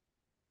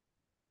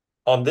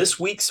On this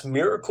week's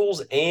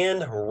Miracles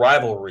and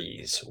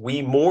Rivalries,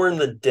 we mourn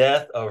the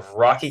death of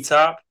Rocky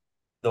Top.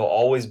 There'll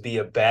always be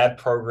a bad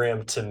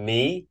program to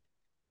me.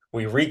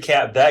 We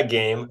recap that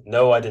game.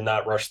 No, I did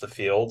not rush the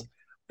field.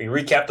 We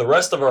recap the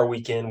rest of our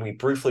weekend. We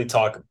briefly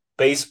talk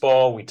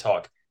baseball. We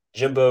talk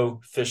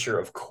Jimbo Fischer,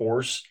 of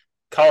course.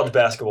 College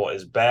basketball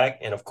is back.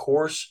 And of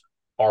course,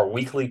 our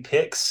weekly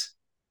picks.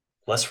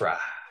 Let's ride.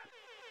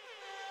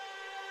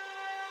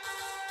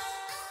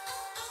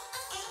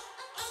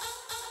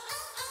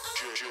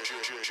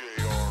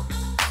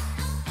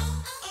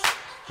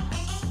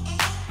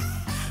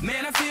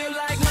 Man, I feel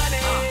like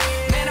money.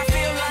 Man, I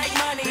feel like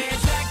money. They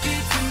attracted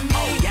to me.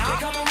 Oh, yeah.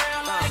 They come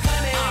around like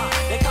honey.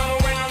 They come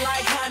around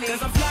like honey.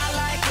 Cause I'm fly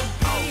like a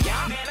bee. Oh,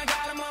 yeah. Man, I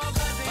got them all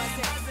buzzing.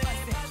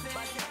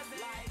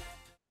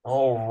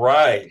 All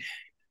right.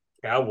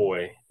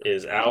 Cowboy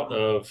is out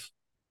of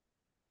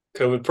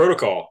COVID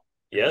protocol.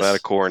 I'm out of Yes,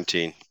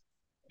 quarantine.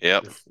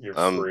 Yep. you're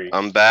I'm free.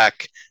 I'm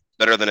back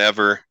better than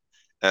ever.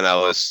 And I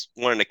was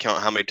wanting to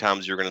count how many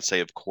times you were gonna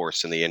say of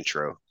course in the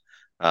intro.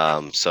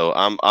 So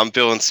I'm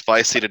feeling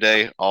spicy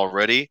today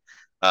already.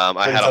 I How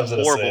many had a times did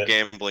I say horrible it?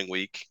 gambling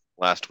week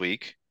last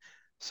week.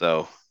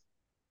 So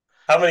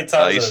How many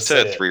times you did I said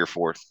say it it? three or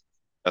four,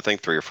 I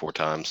think three or four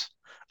times.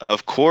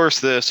 Of course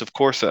this, of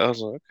course that. I was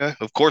like, okay.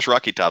 Of course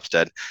Rocky Top's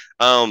dead.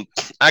 Um,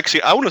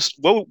 actually I want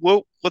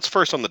to what's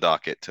first on the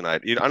docket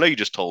tonight? I know you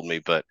just told me,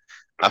 but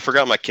I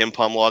forgot my Kim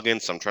Palm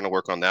login, so I'm trying to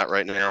work on that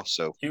right now.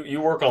 So You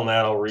work on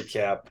that. I'll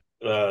recap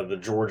the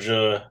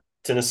Georgia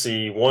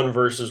Tennessee one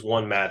versus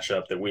one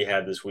matchup that we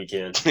had this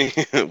weekend.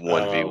 1v1.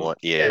 It was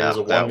Yeah, a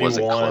one that v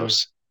wasn't one.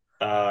 close.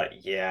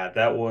 Yeah,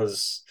 that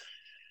was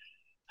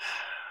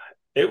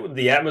it.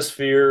 The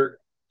atmosphere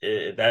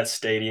at that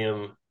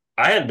stadium.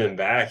 I hadn't been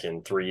back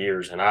in 3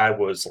 years, and I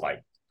was a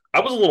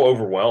little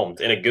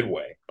overwhelmed in a good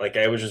way. Like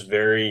I was just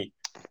very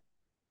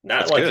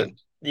not That's like good. a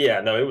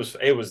yeah. No, it was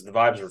the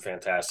vibes were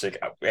fantastic.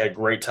 We had a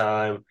great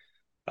time.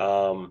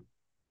 Um,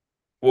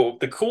 Well,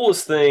 the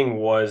coolest thing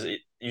was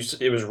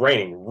it was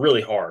raining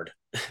really hard.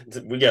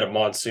 We got a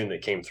monsoon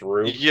that came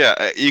through.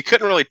 Yeah, you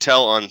couldn't really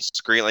tell on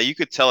screen. Like you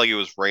could tell like it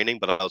was raining,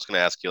 but I was going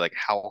to ask you like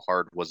how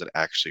hard was it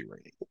actually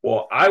raining?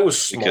 Well, I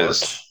was Because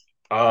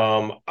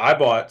smart. I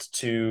bought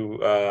two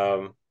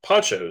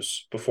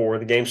ponchos before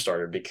the game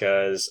started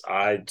because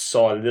I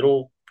saw a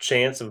little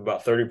chance of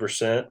about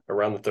 30%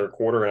 around the third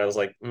quarter, and I was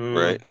like,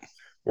 right.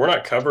 we're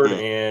not covered, Hmm.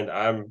 and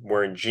I'm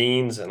wearing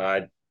jeans, and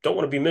I don't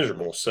want to be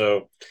miserable.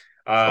 So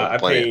Don't I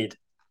blame you.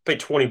 paid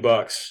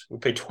 $20. We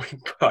paid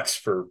 $20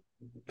 for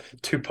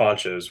two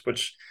ponchos,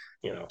 which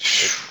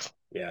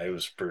yeah, it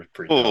was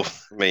pretty Oh, dumb.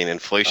 I mean,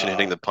 inflation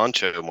hitting Uh, the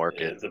poncho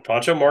market. the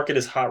poncho market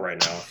is hot right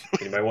now.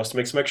 If anybody wants to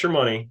make some extra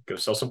money, go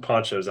sell some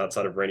ponchos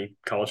outside of rainy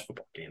college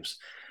football games.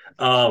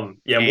 Yeah,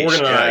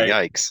 Yeesh. Yeah,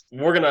 yikes.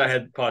 Morgan and I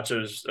had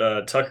ponchos.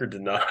 Tucker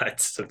did not,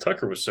 so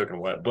Tucker was soaking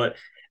wet. But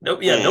no,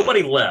 yeah, Hmm.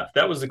 nobody left.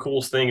 That was the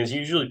coolest thing. Is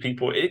usually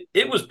people.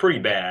 It was pretty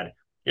bad.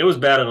 It was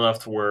bad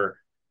enough to where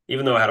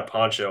even though I had a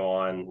poncho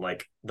on,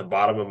 like the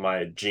bottom of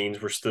my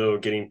jeans were still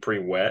getting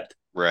pretty wet.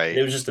 And Right.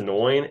 it was just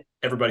annoying.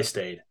 Everybody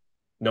stayed.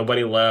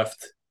 Nobody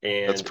left,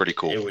 That's and pretty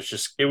cool.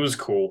 it was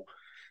cool.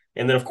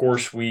 And then of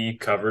course we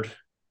covered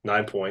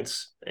 9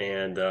 points,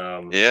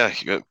 Yeah.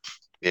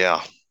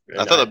 Yeah. I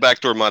and thought the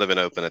back door might have been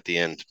open at the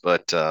end,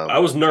 but I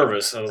was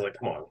nervous. I was like,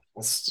 come on,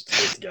 let's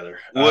get it together.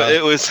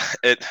 well,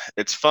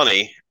 it's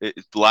funny.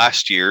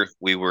 Last year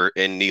we were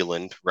in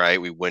Neyland, right?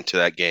 We went to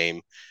that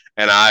game,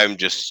 and I'm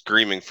just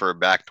screaming for a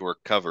backdoor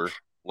cover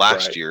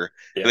last Right. year.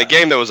 And the Yeah.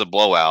 game that was a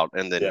blowout,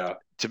 and then Yeah.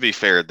 to be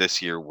fair,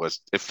 this year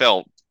it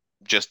felt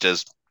just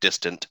as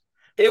distant.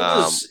 It Um,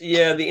 was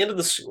yeah, the end of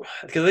the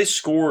because they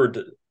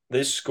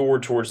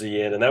scored towards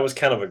the end and that was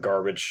kind of a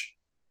garbage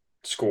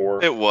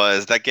score. it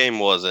was that game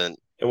wasn't.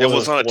 It It wasn't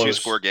was as not a two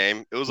score close.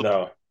 game. It was a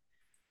No.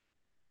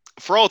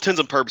 for all intents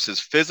and purposes,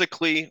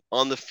 physically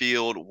on the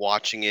field,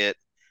 watching it.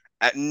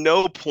 At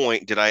no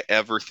point did I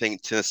ever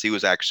think Tennessee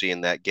was actually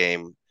in that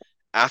game.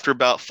 After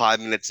about 5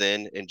 minutes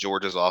in, and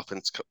Georgia's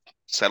offense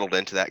settled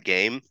into that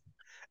game,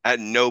 at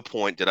no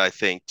point did I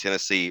think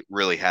Tennessee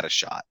really had a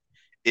shot.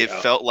 It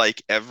Yeah. felt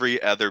like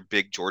every other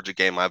big Georgia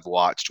game I've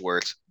watched where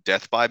it's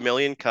death by a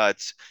million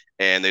cuts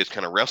and they just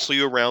kind of wrestle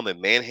you around, they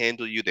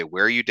manhandle you, they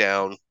wear you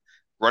down.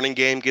 Running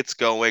game gets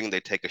going, they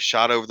take a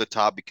shot over the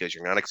top because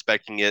you're not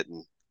expecting it.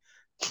 And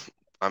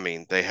I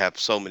mean, they have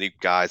so many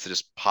guys that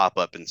just pop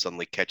up and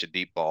suddenly catch a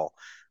deep ball.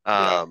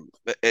 Yeah.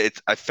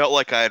 I felt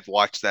like I had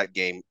watched that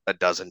game a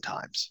dozen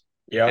times,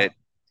 Yeah. it,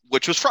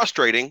 which was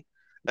frustrating.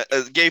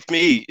 It gave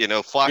me, Yeah.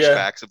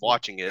 flashbacks of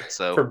watching it.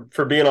 So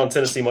For being on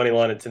Tennessee money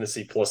line and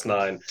Tennessee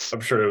 +9,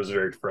 I'm sure it was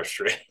very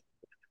frustrating.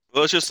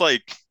 well, it's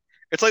like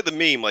the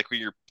meme, like when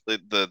you're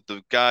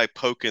the guy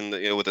poking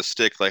with a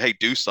stick, like, hey,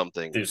 do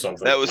something. Do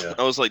something. That was Yeah.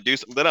 I was like, do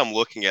something. Then I'm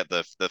looking at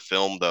the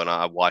film though, and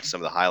I watched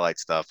some of the highlight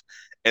stuff,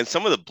 and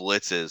some of the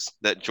blitzes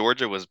that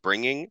Georgia was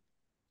bringing.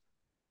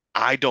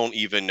 I don't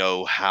even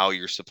know how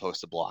you're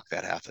supposed to block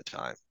that half the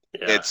time.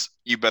 Yeah. It's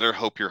you better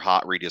hope your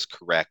hot read is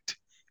correct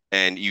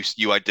and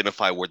you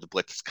identify where the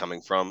blitz is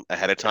coming from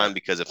ahead of Yeah. time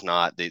because if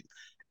not,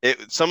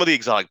 Some of the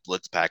exotic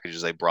blitz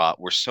packages they brought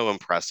were so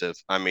impressive.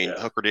 I mean, Yeah.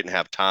 Hooker didn't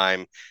have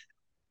time.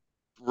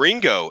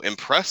 Ringo,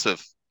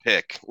 impressive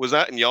pick. Was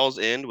that in y'all's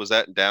end? Was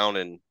that down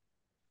in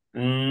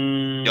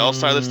y'all's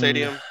side of the Mm,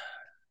 stadium?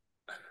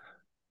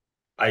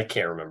 I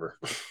can't remember,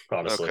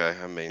 honestly. Okay,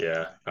 I mean,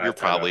 Yeah, I have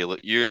timeout.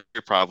 you're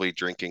probably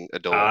drinking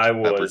adult I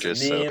was a beverages,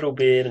 so little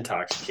bit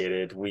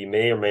intoxicated. We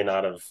may or may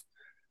not have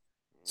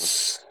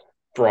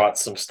brought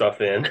some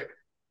stuff in,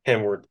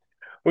 and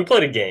we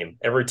played a game.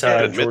 Every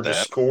can't time admit Georgia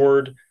that.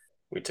 scored,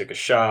 we took a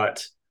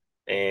shot,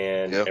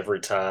 and Yeah, every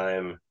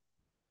time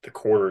the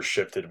quarters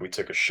shifted, we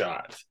took a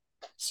shot.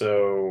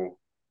 So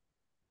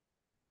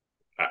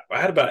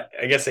I had about,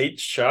 I guess, 8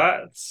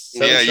 shots,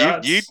 seven yeah.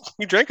 shots.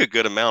 You drank a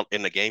good amount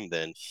in the game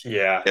then,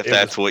 Yeah, if it was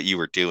that's what you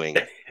were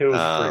doing. it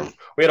was pretty. Um,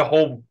 We had a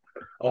whole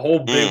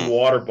big mm,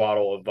 water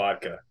bottle of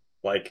vodka,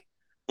 like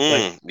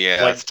yeah,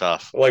 like that's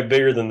tough.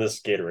 bigger than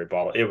this Gatorade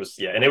bottle. It was,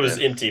 yeah, and it was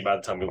Yeah, empty by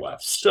the time we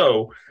left.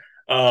 So,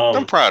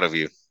 I'm um, proud of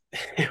you.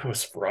 it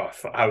was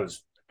rough. I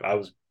was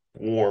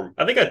warm.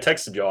 I think I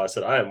texted y'all. I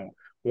said I am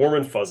warm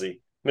and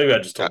fuzzy. Maybe I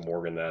just I, told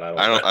Morgan that. I don't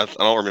know. I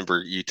don't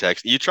remember you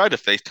text. You tried to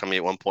FaceTime me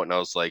at one point, and I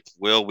was like,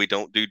 "Will, we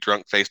don't do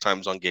drunk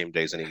FaceTimes on game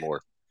days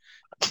anymore.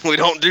 We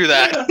don't do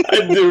that."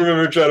 I do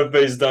remember trying to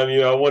FaceTime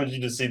you. I wanted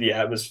you to see the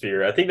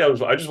atmosphere. I think that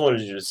was. I just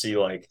wanted you to see,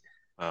 like,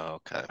 Oh,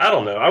 okay. I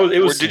don't know. I was. It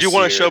Where was did you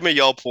want to show sincere. me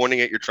y'all pointing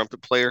at your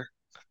trumpet player?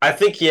 I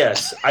think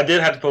yes. I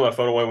did have to put my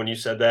phone away when you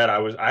said that.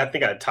 I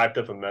think I typed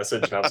up a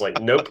message and I was like,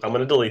 nope, I'm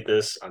gonna delete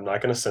this. I'm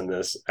not gonna send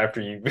this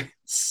after you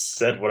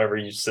said whatever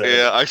you said.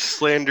 Yeah, I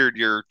slandered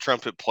your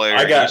trumpet player,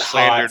 I and got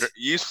hot.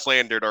 you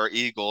slandered our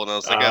eagle, and I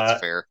was like, "That's Uh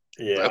fair."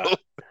 So yeah.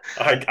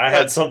 I that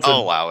had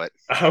I'll something. allow it.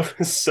 I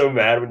was so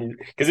mad when you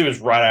because it was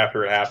right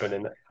after it happened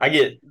and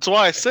That's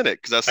why I sent it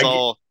because I I get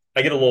saw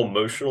I get a little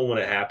emotional when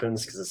it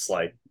happens because it's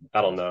like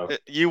I don't know.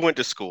 you went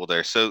to school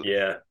there, so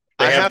Yeah.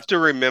 They I have have to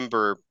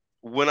remember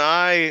when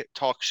I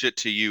talk shit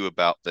to you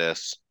about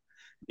this.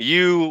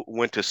 You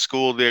went to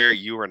school there.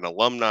 You were an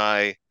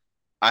alumni.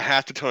 I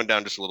have to tone it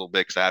down just a little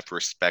bit because I have to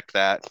respect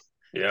that.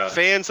 yeah,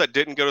 Fans that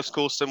didn't go to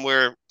school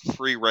somewhere,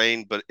 free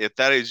reign. But if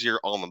that is your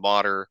alma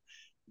mater,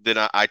 then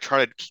I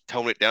try to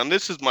tone it down.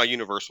 This is my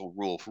universal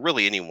rule for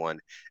really anyone.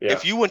 yeah,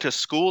 If you went to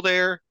school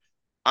there,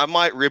 I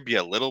might rib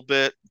you a little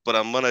bit, but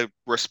I'm gonna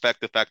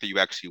respect the fact that you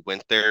actually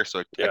went there.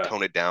 So I yeah.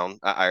 tone it down.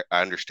 I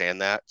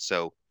understand that.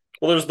 So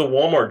Well, there's the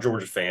Walmart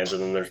Georgia fans,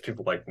 and then there's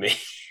people like me.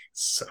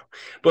 So,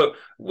 but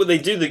when they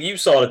do you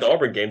saw it at the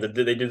Auburn game, that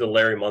they do the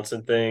Larry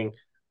Munson thing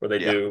where they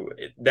yeah. do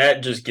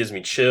that just gives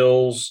me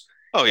chills.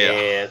 Oh yeah.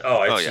 And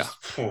Oh it's yeah.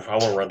 just, phew, I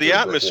want to run The through a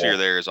brick atmosphere wall.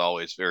 there is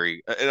always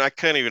very, and I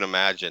can't even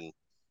imagine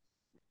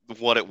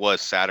what it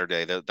was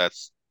Saturday.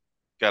 That's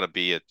got to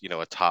be a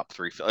top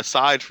three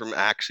aside from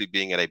actually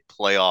being at a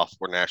playoff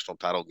or national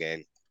title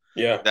game.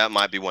 Yeah. That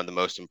might be one of the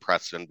most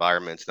impressive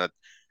environments.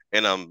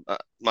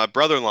 My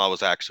brother-in-law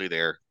was actually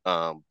there.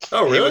 Oh,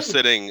 really? He was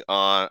sitting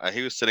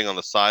on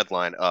the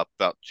sideline up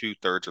about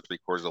 2/3 or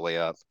 3/4 of the way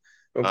up.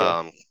 Okay.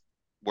 Um,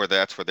 where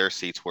that's where their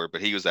seats were,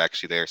 but he was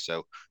actually there.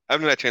 So I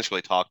haven't had a chance to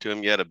really talk to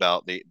him yet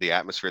about the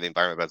atmosphere, the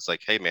environment. But it's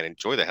like, hey man,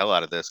 enjoy the hell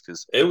out of this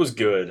because It was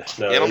good.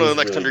 No, I it don't know was the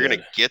next time really you're gonna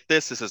good. get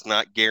this. This is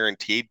not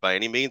guaranteed by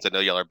any means. I know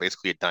y'all are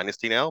basically a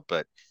dynasty now,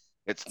 but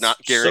it's not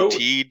So,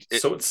 guaranteed.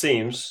 so it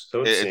seems.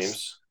 So it It's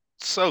seems.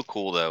 so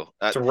cool though.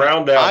 To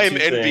round out I am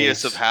two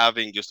envious of things.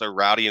 having just a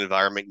rowdy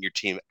environment and your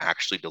team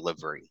actually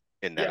delivering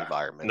in that Yeah.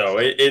 environment. No, So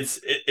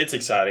it's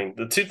exciting.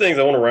 The two things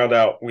I want to round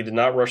out, we did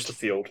not rush the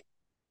field.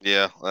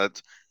 yeah,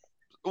 that's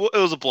it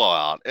was a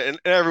blowout, and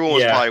everyone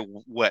was Yeah.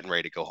 probably wet and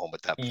ready to go home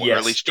at that point, or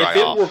at Yes. least dry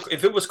off.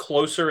 If it was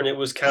closer and it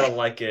was kind of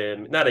like a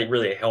not a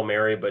really a Hail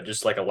Mary, but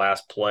just like a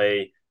last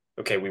play,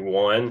 okay, we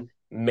won.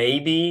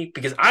 Maybe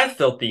because I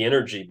felt the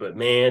energy, but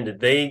man, did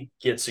they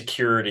get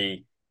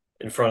security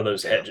in front of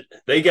those Yeah, hedges.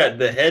 They got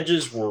the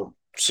hedges were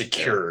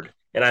yeah. secured.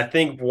 And I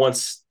think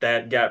once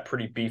that got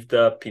pretty beefed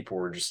up, people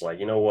were just like,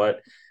 you know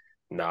what?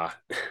 Nah.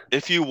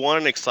 If you won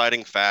an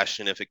exciting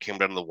fashion, if it came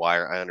down to the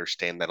wire, I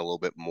understand that a little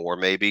bit more,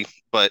 maybe.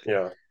 But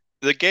Yeah.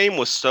 the game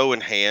was so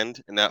in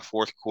hand in that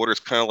fourth quarter.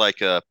 It's kind of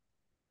like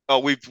oh,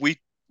 we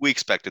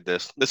expected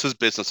this. This is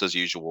business as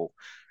usual.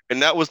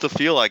 And that was the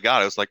feel I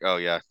got. It was like, oh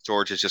yeah,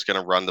 George is just going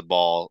to run the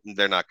ball.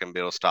 They're not going to be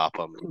able to stop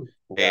them.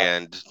 Yeah.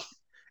 And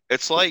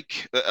it's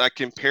like I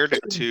compared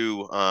it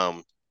to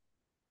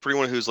for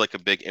anyone who's like a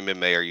big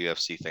MMA or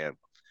UFC fan.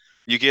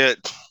 You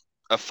get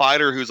a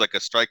fighter who's like a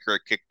striker, a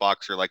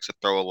kickboxer, likes to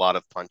throw a lot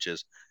of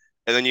punches,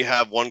 and then you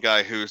have one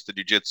guy who's the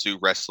jiu-jitsu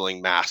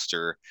wrestling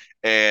master,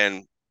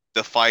 and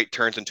the fight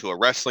turns into a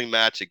wrestling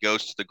match. It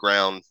goes to the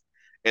ground,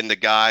 and the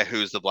guy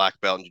who's the black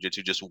belt in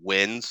jiu-jitsu just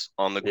wins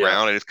on the Yeah.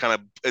 ground. And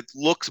it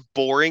looks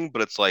boring,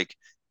 but it's like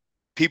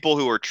people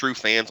who are true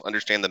fans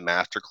understand the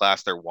master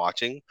class they're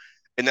watching.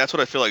 And that's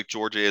what I feel like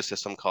Georgia is to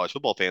some college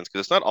football fans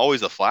because it's not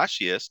always the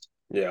flashiest,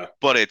 Yeah.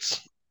 but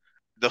it's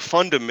the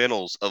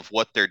fundamentals of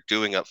what they're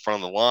doing up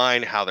front of the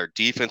line, how their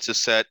defense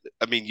is set.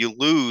 I mean, you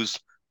lose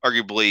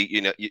arguably,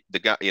 the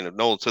guy,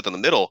 Nolan Smith in the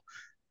middle.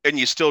 and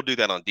you still do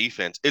that on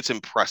defense. It's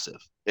impressive.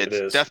 It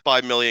It's is. death by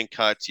a million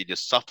cuts. You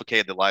just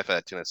suffocated the life out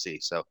of Tennessee.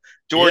 So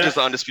Yeah. Georgia's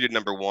the undisputed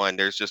number one.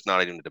 There's just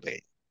not even a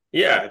debate.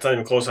 Yeah, it's not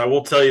even close. I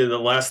will tell you the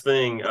last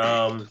thing,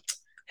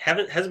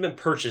 haven't hasn't been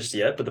purchased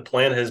yet, but the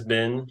plan has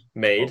been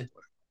Oh, made.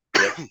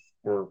 Yep.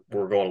 We're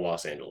going to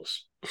Los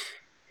Angeles.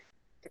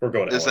 We're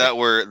going to is LA. that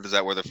where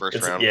the first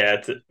It's round? yeah,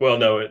 it's well,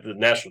 no, the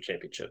national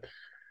championship.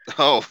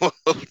 Oh,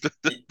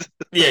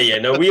 Yeah, yeah,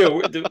 no,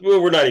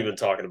 we're not even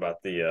talking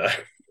about the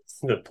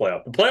the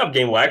playoff. The playoff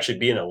game will actually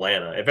be in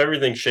Atlanta if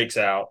everything shakes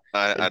out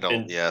I and don't.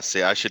 and, Yeah,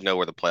 see, I should know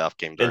where the playoff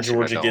games and are,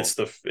 and I Georgia don't. gets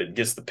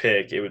the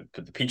pick. It would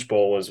the Peach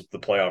Bowl is the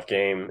playoff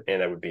game,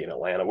 and that would be in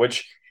Atlanta.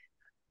 Which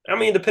I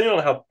mean, depending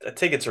on how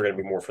tickets are going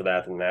to be more for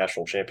that than the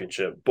national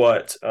championship,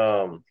 but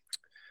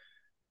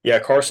yeah,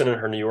 Carson and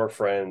her New York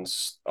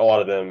friends, a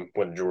lot of them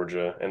went to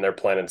Georgia and they're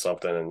planning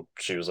something. And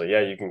she was like,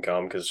 "Yeah, you can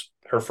come," because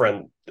her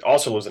friend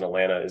also lives in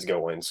Atlanta, is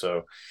going.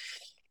 So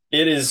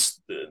it is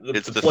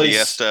It's the the place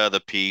Fiesta, the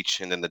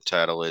Peach, and then the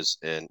title is.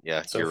 And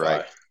yeah, you're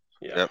right. SoFi.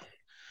 Yeah. Yep,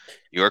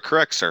 you are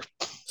correct, sir.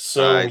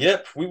 So I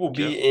yep, we will yep.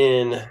 be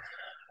in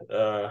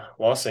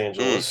Los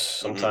Mm, Angeles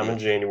mm, sometime mm, in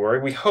January.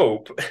 We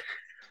hope.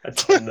 I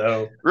don't mm.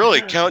 know.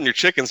 Really counting your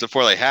chickens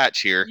before they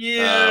hatch here.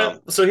 Yeah.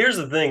 So here's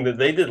the thing that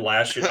they did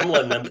last year. I'm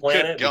letting them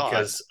plan Good it God.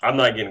 because I'm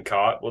not getting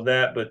caught with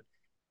that, but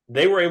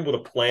they were able to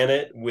plan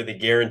it with a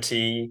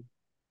guarantee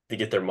to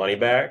get their money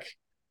back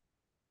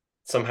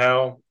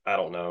somehow. I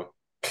don't know.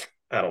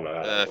 I don't know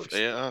how that works.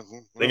 Yeah.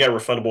 They Well, got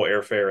refundable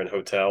airfare and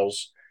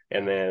hotels,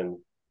 and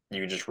then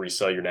you just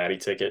resell your natty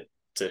ticket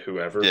to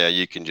whoever. yeah.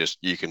 You can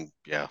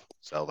yeah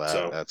sell that.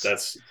 So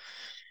That's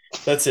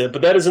that's it.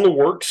 But that is in the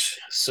works.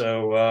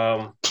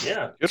 So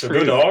yeah. good So for go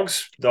you.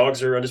 dogs.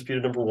 Dogs are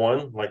undisputed number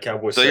one, like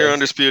Cowboys So you're said.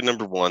 undisputed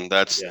number one.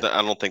 Yeah.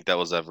 I don't think that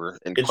was ever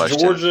in It's question.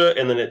 Georgia,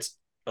 and then it's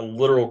a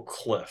literal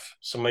cliff.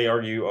 Some may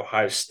argue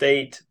Ohio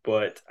State,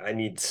 but I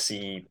need to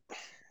see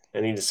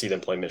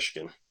them play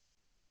Michigan.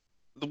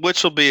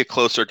 Which will be a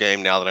closer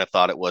game now than I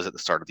thought it was at the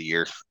start of the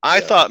year. I Yeah.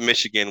 thought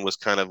Michigan was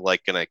kind of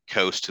like going to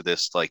coast to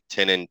this like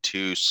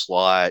 10-2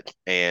 slot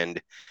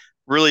and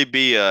really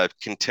be a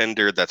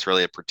contender that's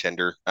really a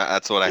pretender.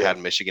 That's what I Yeah. had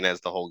Michigan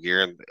as the whole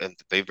year, and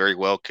they very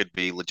well could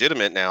be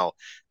legitimate now.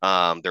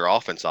 Their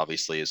offense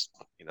obviously is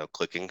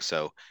clicking,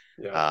 so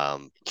Yeah.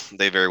 um,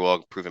 they very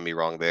well proven me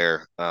wrong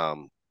there.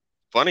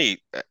 Funny,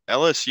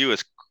 LSU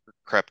has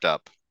crept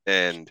up,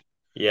 and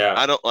Yeah.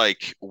 I don't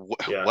like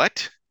Yeah.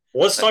 what.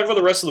 Well, let's talk about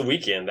the rest of the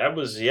weekend. That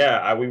was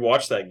yeah. We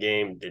watched that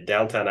game at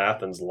downtown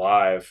Athens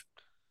live.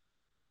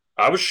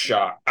 I was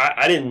shocked.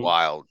 I didn't.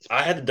 Wild.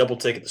 I had to double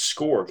take at the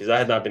score because I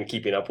had not been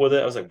keeping up with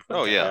it. I was like, what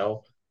Oh the yeah,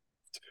 hell?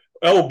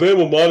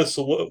 Alabama minus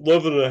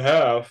 11 and a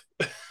half.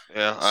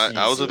 yeah.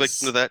 I was a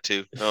victim of Jesus. that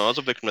too. No, I was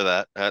a victim of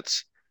that.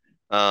 That's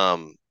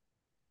um,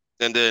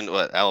 and then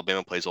what?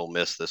 Alabama plays Ole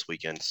Miss this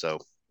weekend, so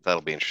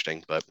that'll be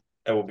interesting. But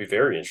That will be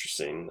very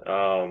interesting.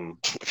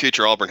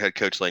 future Auburn head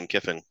coach Lane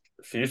Kiffin.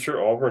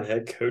 Future Auburn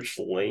head coach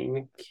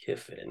Lane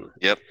Kiffin.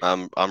 Yep,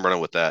 I'm running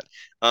with that.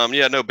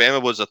 Yeah, no,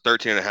 Bama was a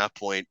 13 and a half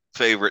point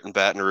favorite in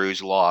Baton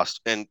Rouge,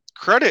 lost. And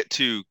credit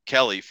to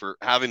Kelly for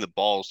having the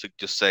balls to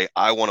just say,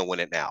 I want to win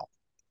it now.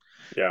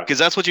 Yeah. Because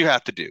that's what you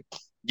have to do.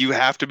 You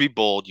have to be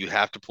bold. You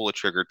have to pull a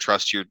trigger,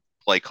 trust your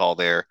play call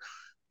there.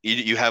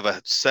 You have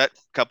a set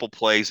couple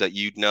plays that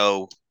you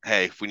know,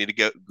 hey, if we need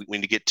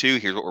to get two,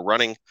 here's what we're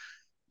running.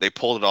 They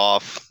pulled it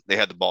off. They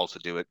had the balls to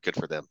do it. Good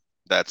for them.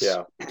 That's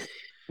Yeah.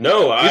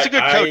 No, he's a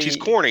good coach. He's I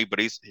corny, but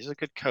he's a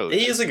good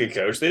he coach. is a good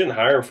coach. They didn't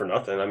hire him for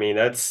nothing. I mean,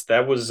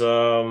 that was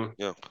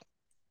Yeah.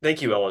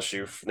 thank you,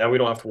 LSU. Now we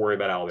don't have to worry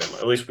about Alabama.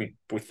 At least we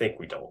think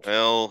we don't.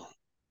 Well,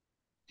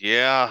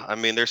 yeah, I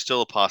mean, there's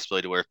still a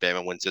possibility to where if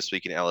Bama wins this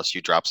week and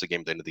LSU drops the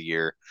game at the end of the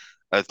year,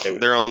 They,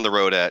 they're on the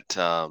road at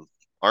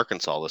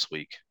Arkansas this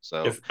week.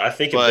 So, if I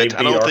think if they but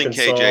I beat don't think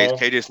Arkansas,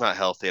 KJ's not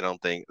healthy. I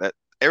don't think that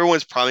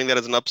everyone's priming that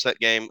as an upset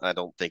game. I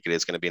don't think it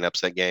is going to be an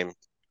upset game.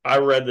 I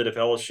read that if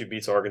LSU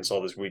beats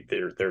Arkansas this week,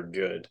 they're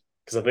good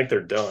because I think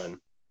they're done,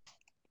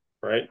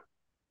 right?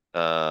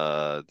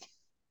 Uh,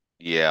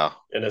 yeah,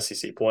 In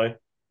SEC play.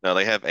 no,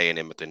 they have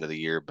A&M at the end of the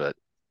year, but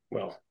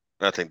Well,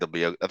 I think they'll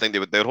be. I think they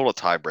would hold a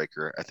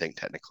tiebreaker. I think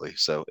technically,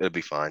 so it'll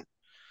be fine.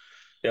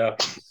 yeah.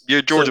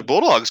 Your Georgia So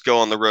Bulldogs go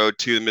on the road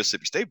to the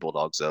Mississippi State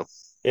Bulldogs, though.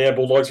 yeah,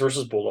 Bulldogs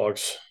versus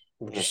Bulldogs.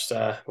 We're Hmm. just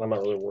I'm not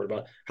really worried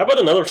about it. How about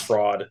another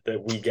fraud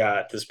that we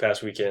got this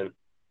past weekend?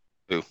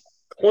 Who?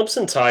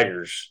 Clemson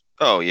Tigers.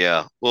 Oh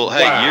yeah. Well,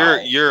 hey, your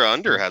Wow. your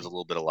under has a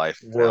little bit of life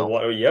now.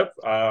 Yep.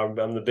 I'm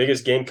the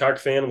biggest Gamecock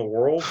fan in the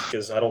world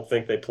because I don't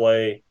think they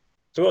play.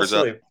 Who else Spurs do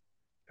up. they?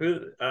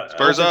 Who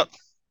Spurs up.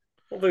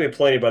 I don't think they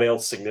play anybody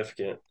else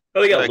significant.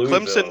 Oh, they got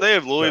Clemson. Louisville. They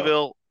have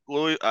No,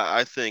 Louisville.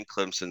 I think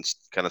Clemson's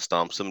kind of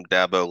stomps them.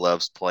 Dabo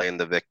loves playing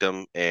the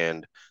victim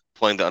and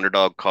playing the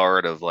underdog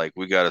card of like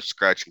we got to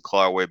scratch and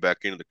claw our way back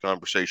into the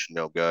conversation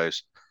now,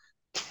 guys.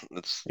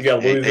 It's you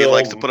got he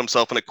likes to Louisville, put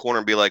himself in a corner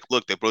and be like,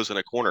 look, they put us in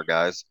a corner,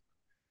 guys.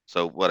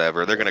 So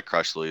whatever, they're yeah, gonna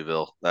crush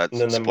Louisville.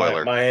 and That's then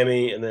spoiler.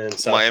 Miami, and then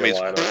South Miami's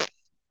Carolina.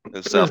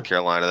 in South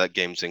Carolina. That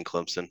game's in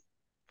Clemson.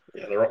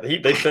 Yeah,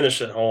 they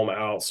finished at home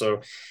out.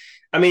 So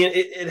I mean,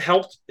 it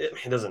helped.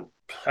 It doesn't.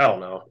 I don't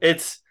know. It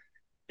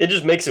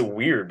just makes it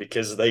weird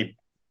because they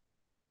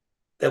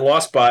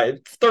lost by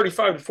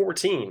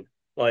 35-14.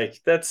 Like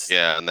that's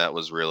Yeah, and that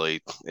was really,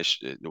 it was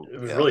yeah,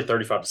 really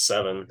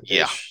 35-7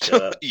 yeah, ish.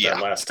 That yeah.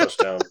 last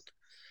touchdown.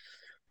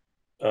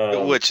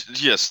 Um, Which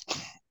just,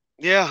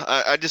 yeah,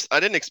 I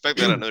didn't expect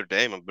that at Notre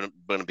Dame. I'm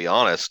gonna be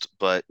honest,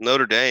 but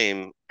Notre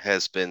Dame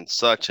has been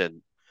such a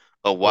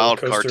roller wild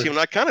card team, coaster. and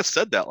I kind of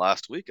said that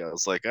last week. I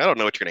was like, I don't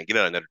know what you're gonna get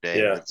out of Notre Dame.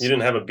 Yeah, you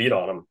didn't have a beat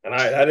on them, and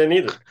I didn't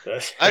either.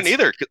 I didn't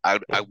either. 'Cause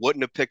I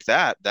wouldn't have picked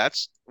that.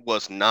 That's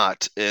was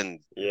not in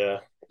Yeah.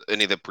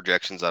 any of the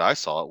projections that I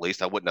saw. At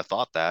least I wouldn't have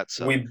thought that.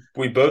 So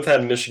We both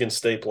had Michigan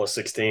State plus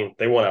 16.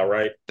 They won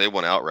outright. they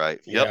went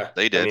outright. Yep, Yeah,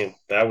 they I did. mean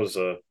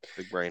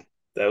Big brain.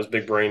 that was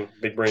big brain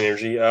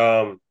energy.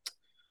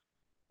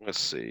 Let's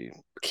see.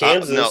 No,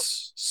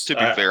 Kansas. to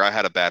be fair, I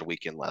had a bad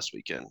weekend last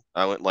weekend.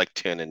 I went like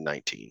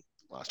 10-19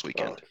 last Oh,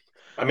 weekend.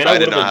 I mean, I I would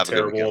did have not been have a good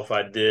terrible weekend. if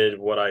I did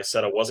what I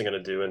said I wasn't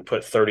going to do and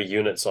put 30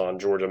 units on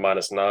Georgia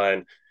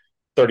 -9,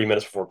 30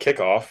 minutes before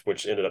kickoff,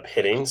 which ended up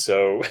hitting.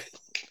 So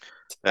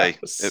that Hey,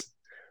 it was.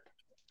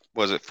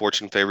 was it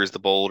fortune favors the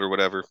bold or I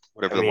whatever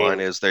the line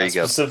mean, is. There I you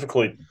go.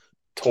 specifically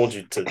told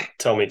you to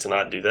tell me to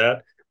not do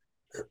that.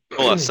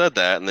 Well, I said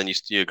that, and then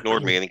you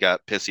ignored me and you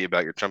got pissy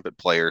about your trumpet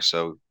player,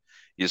 so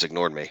you just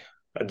ignored me.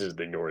 I just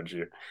ignored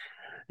you.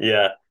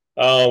 Yeah.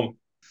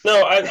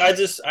 No, I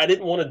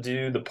didn't want to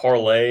do the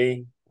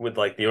parlay with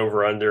like the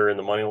over under and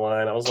the money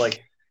line. I was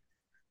like,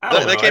 I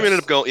don't That know. I game ended up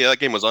just going. Yeah, that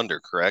game was under,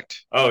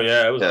 correct? Oh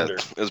yeah, it was Yeah, under.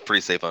 it was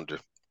pretty safe under.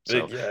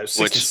 So, Yeah, it was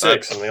which I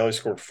 66 and they only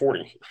scored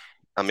 40.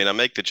 I mean, I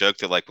make the joke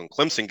that like when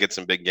Clemson gets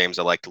in big games,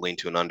 I like to lean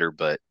to an under,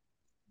 but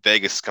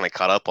Vegas kind of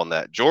caught up on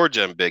that.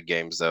 Georgia in big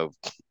games, though,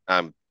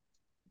 um,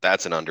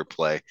 that's an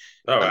underplay.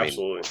 Oh, I mean,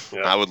 absolutely.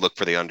 Yeah. I would look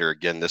for the under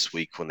again this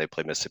week when they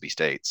play Mississippi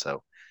State.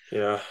 So,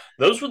 Yeah.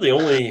 Those were the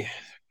only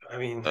I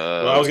mean,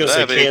 well, I was going did to I say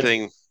have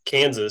anything?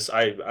 Kansas.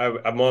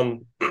 I'm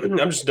on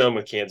I'm just done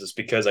with Kansas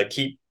because I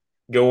keep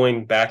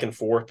going back and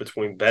forth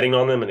between betting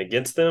on them and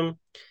against them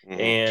Mhm.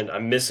 and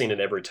I'm missing it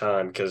every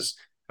time because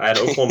I had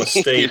Oklahoma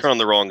You're State. on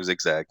the wrong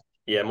zigzag.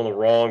 Yeah, I'm on the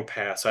wrong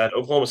path. So I had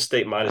Oklahoma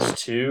State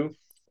 -2,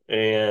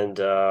 and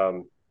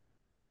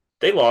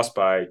they lost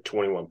by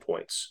 21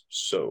 points.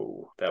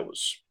 So that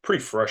was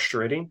pretty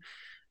frustrating.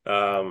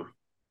 Um,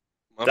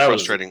 My that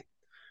was frustrating.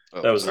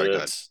 Oh, that was sorry. Go it.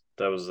 ahead.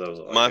 That was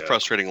all I My got.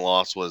 frustrating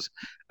loss was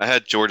I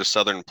had Georgia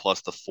Southern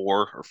plus the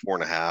 4 or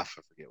 4.5.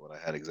 I forget what I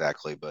had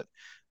exactly, but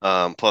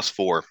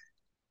 +4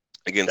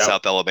 against That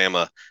South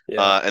Alabama,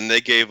 yeah. and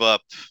they gave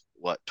up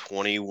what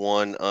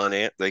 21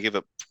 unanswered. They gave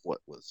up what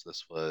was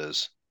this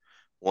was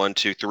one,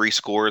 two, three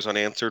scores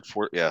unanswered.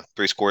 Four, yeah,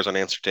 three scores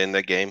unanswered in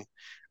that game.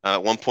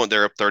 At one point,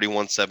 they're up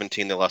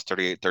 31-17. They lost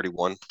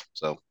 38-31.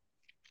 So,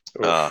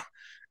 uh,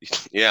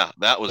 Oof. yeah,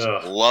 that was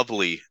Ugh.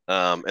 lovely.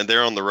 And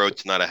they're on the road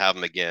tonight. I have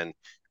them again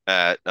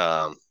at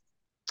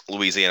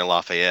Louisiana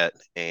Lafayette,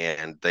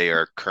 and they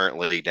are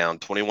currently down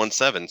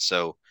 21-7.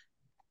 So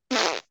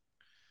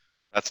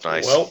that's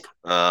nice. Welp.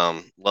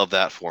 Love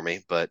that for me.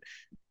 But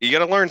you got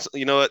to learn.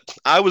 You know what?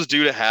 I was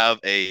due to have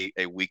a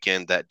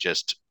weekend that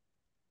just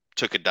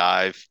took a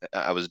dive.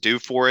 I was due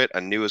for it. I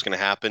knew it was going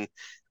to happen.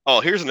 Oh,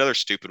 here's another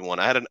stupid one.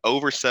 I had an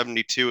over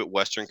 72 at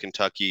Western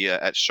Kentucky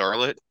at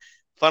Charlotte.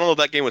 Final of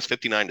that game was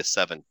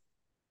 59-7,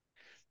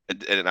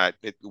 and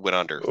it went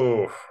under.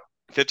 Oof.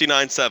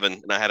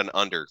 59-7, and I had an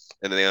under,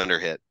 and then the under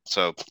hit.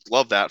 So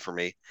love that for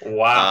me. Um,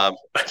 Wow.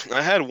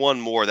 I had one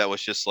more that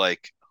was just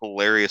like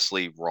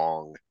hilariously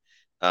wrong.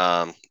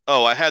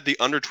 I had the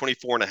under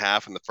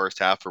 24.5 in the first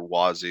half for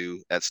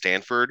Wazoo at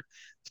Stanford.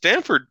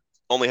 Stanford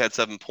only had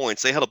 7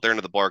 points. They held up their end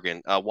of the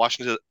bargain.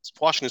 Washington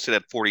State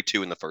had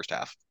 42 in the first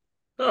half.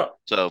 Oh.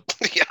 So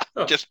yeah,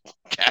 Oh. just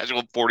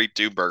casual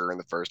 42 burger in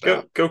the first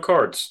half. Go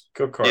cards.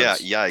 Go Yeah,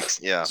 cards. yikes.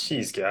 Yeah.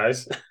 Jeez,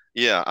 guys.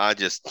 Yeah,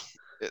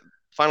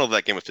 final of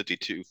that game was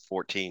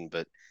 52-14,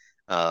 but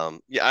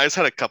yeah, I just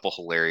had a couple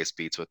hilarious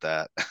beats with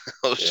that.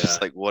 I was just Yeah.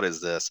 like, what is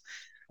this?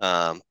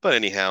 But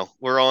anyhow,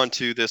 we're on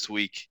to this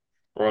week.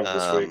 We're on to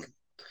this week. Um,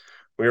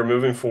 We are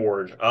moving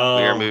forward. we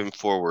are moving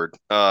forward.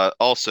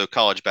 Also,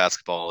 college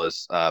basketball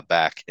is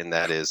back, and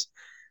that is,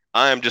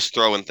 I am just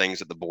throwing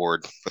things at the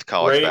board with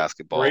college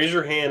basketball. Raise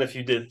your hand if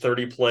you did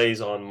 30 plays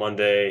on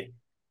Monday.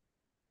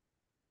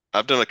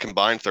 I've done a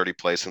combined 30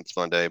 plays since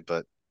Monday,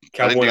 but I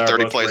Cowboy didn't and do I are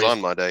 30 plays on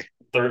Monday.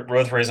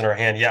 both raising our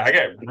hand. Yeah, I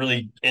got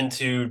really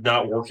into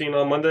not working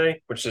on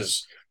Monday, which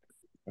is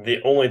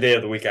the only day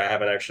of the week I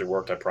haven't actually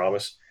worked. I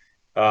promise.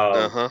 Uh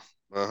Um, huh.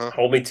 Uh huh.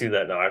 hold me to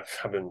that. No,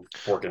 I've been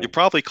You're working.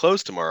 probably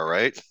closed tomorrow,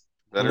 right?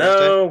 Veterans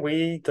Day? No,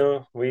 we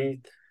don't. We.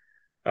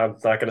 I'm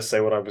not going to say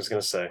what I was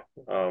going to say.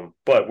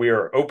 But we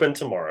are open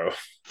tomorrow.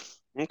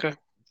 Okay.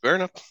 Fair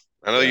enough.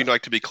 I know Yeah. you'd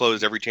like to be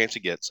closed every chance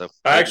you get, so good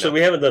to Actually, know.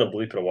 we haven't done a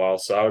bleep in a while,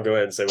 so I'll go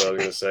ahead and say what I was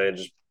going to say and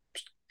just.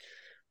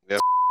 Yeah.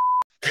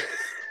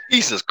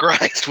 Jesus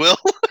Christ, Will.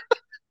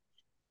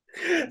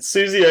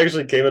 Susie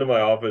actually came into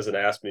my office and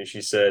asked me.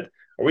 She said,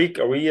 we're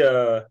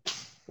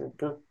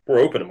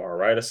open tomorrow,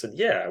 right?" I said,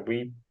 "Yeah,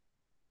 we."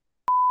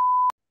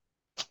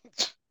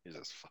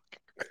 Jesus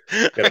fuck.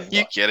 Are Gotta,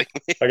 you kidding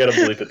I gotta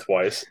bleep it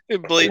twice.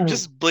 me?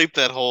 Just bleep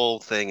that whole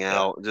thing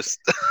Yeah. out. Just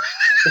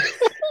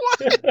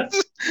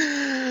what?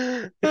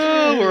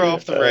 Oh, we're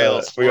off the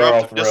rails. We We're are off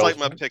off the, the just like rails.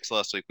 my picks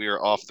last week. We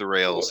are off the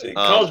rails.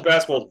 College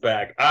basketball's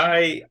back.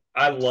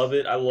 I love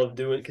it. I love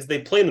doing it because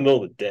they play in the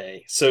middle of the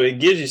day, so it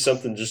gives you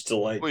something just to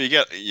like. Well,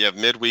 you have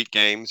midweek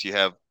games. You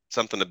have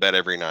something to bet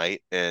every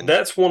night, and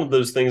That's one of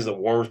those things that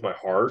warms my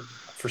heart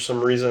for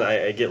some reason.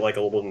 I get like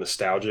a little bit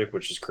nostalgic,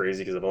 which is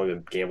crazy because I've only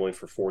been gambling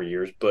for 4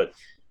 years. But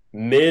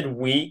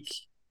midweek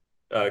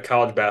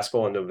college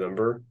basketball in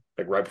November,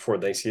 like right before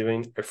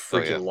Thanksgiving, I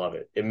oh yeah, freaking love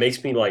it. It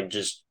makes me like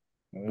just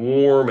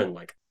warm and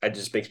like it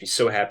just makes me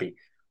so happy.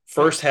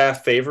 mm, First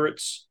half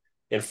favorites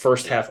and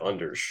first yeah, half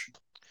unders.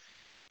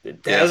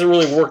 It yeah. hasn't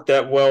really worked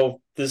that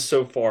well this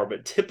so far,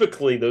 but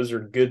typically those are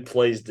good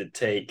plays to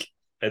take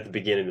at the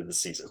beginning of the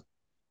season.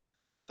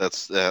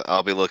 That's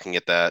I'll be looking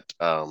at that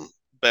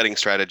betting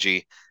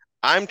strategy.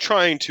 I'm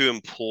trying to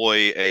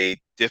employ a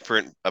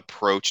different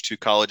approach to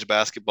college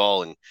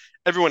basketball, and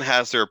everyone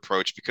has their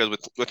approach because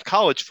with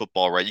college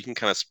football, right, you can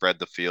kind of spread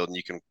the field and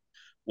you can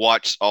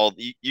watch all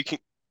you can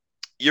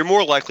you're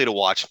more likely to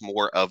watch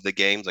more of the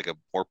games, like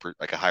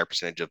like a higher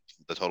percentage of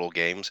the total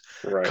games.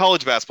 Right.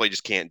 College basketball, you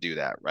just can't do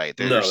that, right?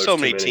 No, There's there's so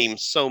too many many.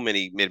 teams, so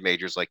many mid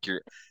majors. Like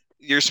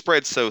your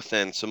spread's so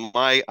thin. So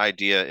my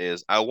idea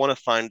is I want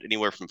to find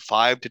anywhere from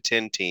 5 to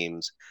 10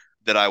 teams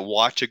that I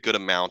watch a good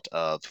amount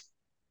of,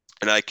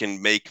 and I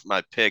can make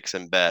my picks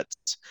and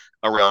bets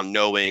around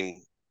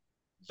knowing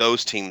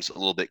those teams a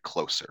little bit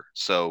closer.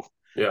 So,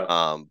 Yeah.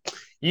 um,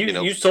 You you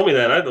know, you told me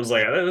that. And I was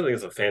like, I think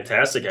it's a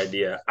fantastic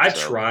idea. I so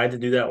tried to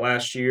do that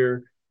last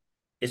year.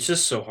 It's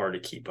just so hard to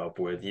keep up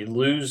with. You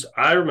lose.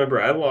 I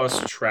remember I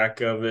lost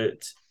track of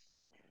it.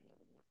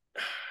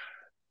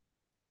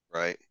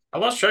 right. I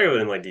lost track of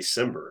it in like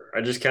December.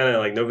 I just kind of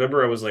like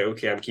November. I was like,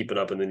 okay, I'm keeping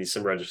up, and then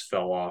December I just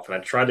fell off, and I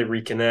tried to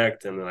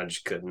reconnect, and then I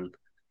just couldn't.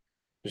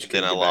 Just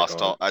Then couldn't I get back lost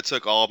on. all. I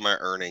took all of my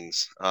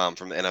earnings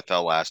from the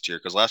NFL last year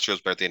because last year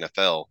was better than the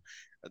NFL.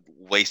 I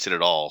wasted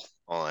it all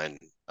on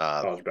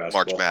College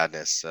March basketball.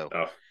 Madness. So,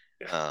 Oh,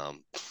 yeah.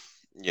 um,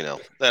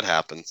 that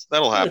happens.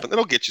 That'll Yeah. happen.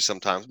 It'll get you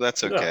sometimes, but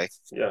that's No. okay.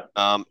 Yeah.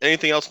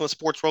 Anything else in the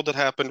sports world that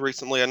happened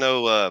recently? I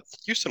know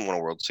Houston won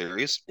a World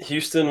Series.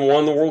 Houston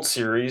won the World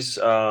Series.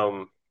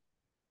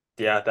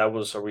 Yeah, that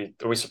was. Are we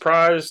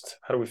surprised?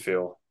 How do we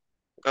feel?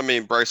 I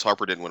mean, Bryce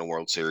Harper didn't win a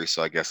World Series,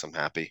 so I guess I'm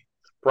happy.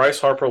 Bryce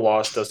Harper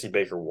lost. Dusty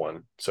Baker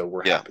won. So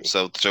we're Yeah, happy.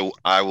 so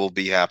I will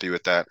be happy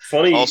with that.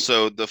 Funny.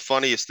 Also, the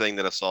funniest thing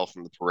that I saw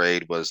from the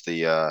parade was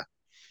the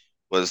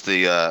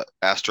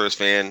Astros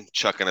fan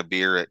chucking a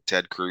beer at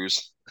Ted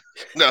Cruz.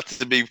 Not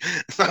to be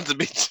not to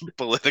be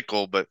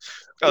political, but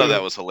oh,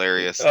 that was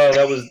hilarious. Oh,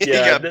 that was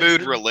He yeah. got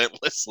booed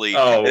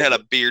relentlessly and had Oh,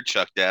 a beer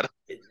chucked at him.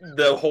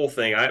 the whole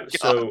thing. I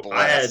God so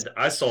I bless. had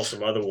I saw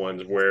some other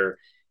ones where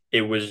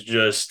it was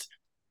just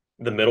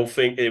the middle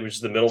finger. It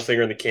was the middle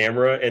finger in the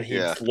camera, and he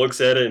Yeah.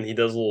 looks at it and he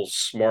does a little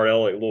smart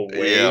aleck, little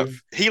Yeah.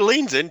 wave. He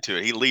leans into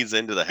it. He leans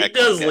into the He heckling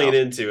does lean now.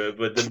 into it,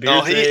 but the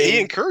beer Oh, he thing,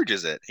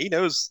 encourages it. He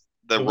knows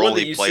the the one role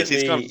that he you plays. sent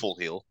He's gone me, full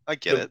heel. I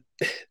get the, it.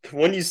 the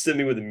one you sent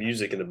me with the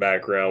music in the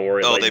background, where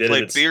it Oh, like they did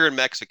it. played It's beer in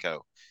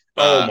Mexico.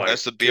 oh my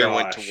As the beer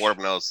went toward gosh. him,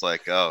 and I was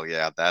like, oh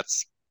yeah,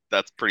 that's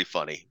pretty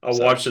funny. I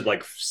So watched it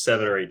like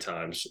 7 or 8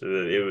 times.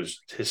 It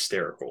was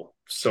hysterical.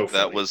 So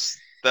funny.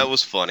 that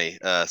was funny.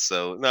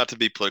 So not to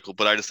be political,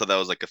 but I just thought that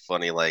was like a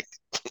funny, like,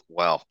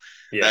 wow,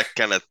 Yeah. that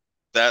kind of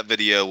that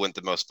video went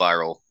the most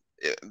viral.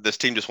 This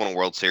team just won a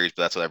World Series,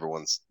 but that's what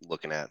everyone's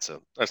looking at.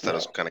 So I just thought it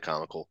was No. kind of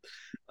comical.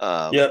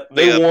 Yeah,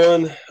 they They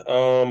won.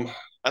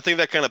 I think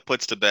that kind of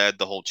puts to bed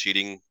the whole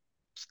cheating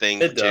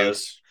thing It too.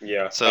 does.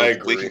 Yeah, I So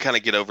we can agree. kind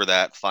of get over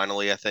that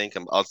finally. I think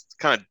I was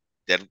kind of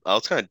dead. I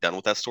was kind of done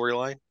with that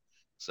storyline.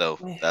 So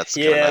that's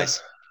kind of Yeah,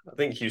 nice. I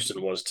think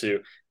Houston was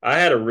too. I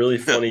had a really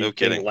No funny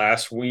thing kidding.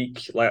 last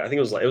week. I think it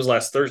was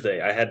last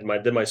Thursday. I had my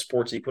did my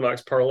sports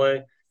equinox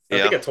parlay. I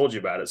think Yeah. I told you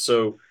about it.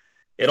 So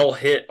it all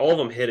hit. All of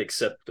them hit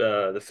except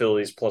the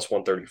Phillies plus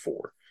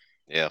 134.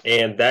 Yeah.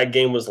 And that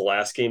game was the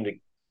last game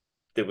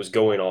that was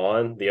going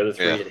on. The other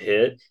three Yeah. had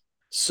hit.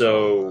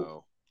 Oh So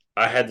no.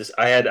 I had this.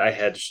 I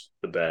hedged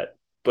the bet,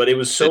 but it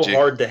was so Did you?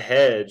 hard to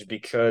hedge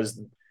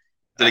because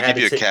Did I it had give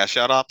to you a take. cash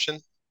out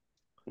option?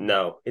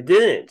 No, it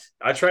didn't.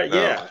 I tried. No.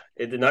 Yeah,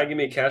 it did not give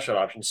me a cash out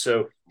option.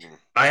 So Mm.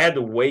 I had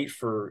to wait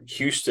for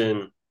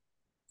Houston,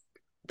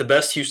 the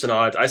best Houston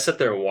odds. I sat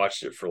there and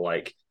watched it for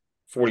like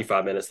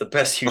 45 minutes. The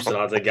best Houston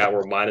odds I got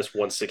were minus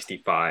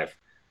 165.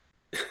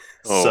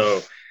 Oh,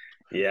 So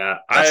yeah,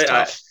 that's I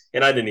tough.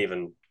 and I didn't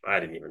even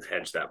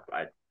hedge that.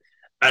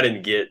 I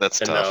didn't get That's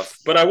tough. enough,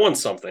 but I won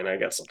something. I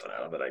got something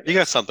out of it, I You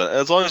got guess. something.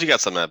 As long as you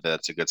got something, I bet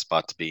it's a good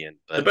spot to be in.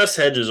 The But best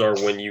hedges are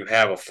when you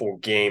have a full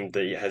game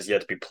that has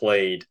yet to be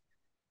played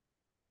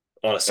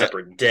on a uh,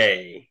 separate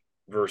day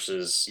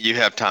versus you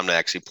have time to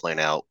actually plan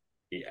out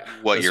yeah,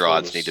 what this your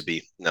one odds need to was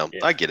be. No,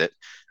 yeah, I get it.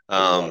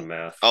 it was a lot of Um,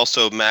 math.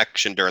 Also,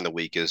 Maction during the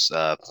week is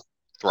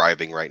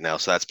thriving right now,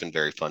 so that's been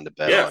very fun to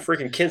bet Yeah, on.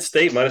 freaking Kent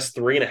State minus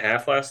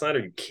 3.5 last night. Are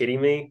you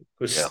kidding me?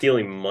 It was Yeah,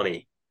 stealing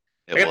money.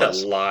 it I got that was.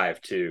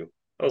 live too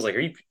I was like, "Are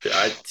you?"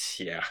 I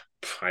yeah,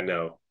 I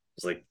know. I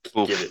was like,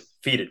 "Give it, Oof.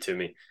 feed it to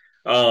me."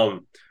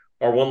 Um,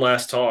 our one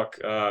last talk.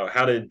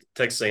 How did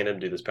Texas A&M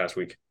do this past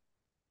week?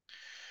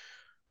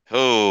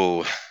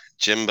 Oh,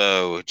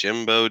 Jimbo.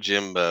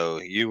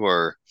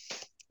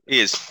 He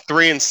is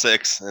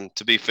 3-6, and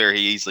to be fair, he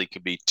easily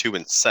could be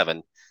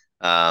 2-7.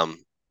 Um,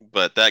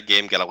 but that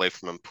game got away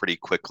from him pretty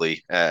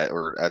quickly,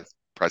 or I'd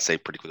probably say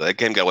pretty quickly. That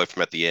game got away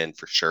from him at the end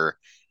for sure.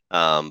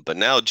 But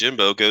now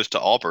Jimbo goes to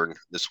Auburn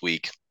this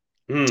week,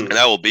 and Hmm.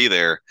 I will be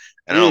there,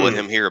 and I'll let Hmm.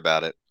 him hear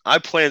about it. I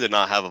plan to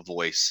not have a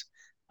voice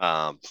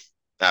um,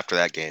 after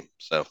that game,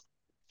 so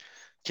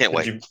can't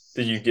Did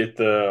wait. you get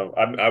the?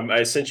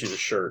 I sent you the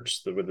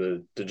shirts with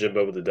the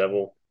Jimbo with the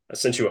devil. I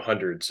sent you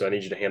 100, so I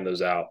need you to hand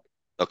those out.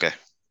 Okay.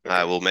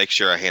 I Okay. will make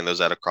sure I hand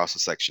those out across the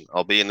section.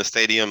 I'll be in the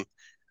stadium.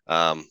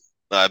 Um,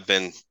 I've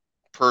been,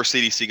 per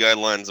CDC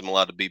guidelines, I'm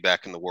allowed to be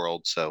back in the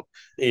world. So,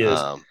 He is.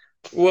 um,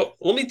 Well,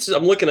 let me.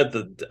 I'm looking at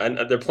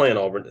they're playing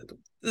Auburn.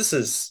 This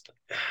is,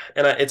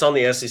 it's on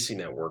the SEC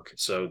network,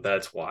 so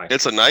that's why.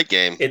 it's a night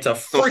game. It's a We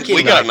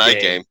freaking got a night night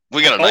game. game.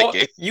 We got a night All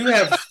game. you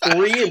have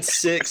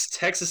 3-6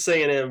 Texas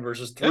A&M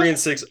versus Yeah.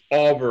 3-6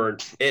 Auburn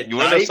at You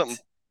want to know night. something?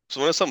 So,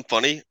 want to know something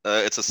funny?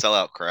 It's a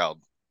sellout crowd.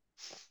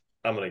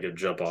 I'm gonna go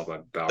jump off my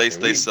They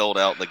balcony. they sold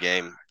out the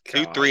game.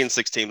 Two, three, God. and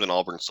six teams in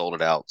Auburn sold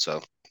it out.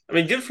 So, I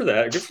mean, good for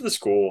that. Good for the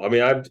school. I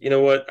mean, you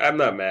know what? I'm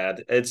not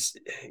mad. It's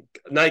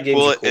night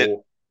games are well, it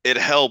cool. it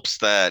helps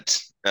that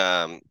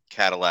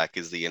Cadillac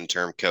is the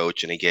interim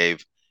coach, and he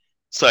gave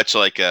such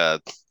like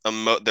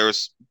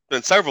there's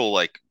been several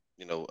like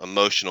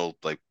emotional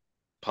like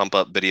pump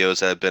up videos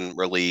that have been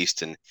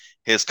released, and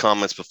his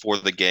comments before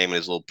the game and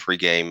his little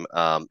pregame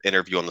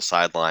interview on the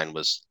sideline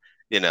was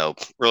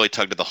really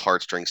tugged at the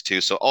heartstrings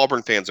too. So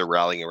Auburn fans are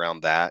rallying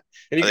around that.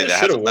 And you I think guys that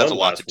should has have that's won a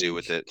lot to last do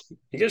with week. it.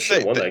 You guys should They,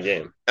 have won they, that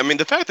game. I mean,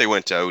 the fact they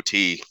went to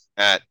OT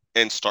at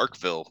in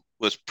Starkville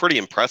was pretty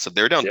impressive.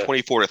 They were down Yeah.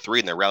 24-3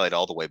 and they rallied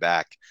all the way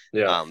back.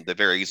 Yeah. They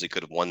very easily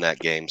could have won that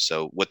game.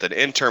 So with an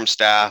interim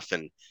staff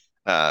and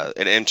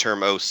an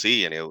interim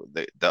OC, and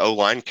the O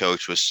line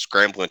coach was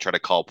scrambling to try to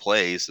call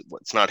plays.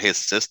 It's not his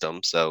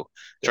system, so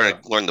trying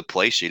Yeah. to learn the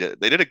play sheet.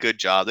 They did a good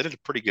job. They did a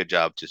pretty good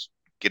job just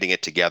getting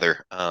it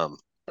together.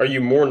 Are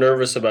you more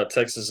nervous about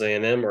Texas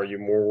A&M, or are you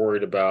more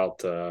worried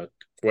about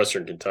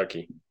Western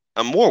Kentucky?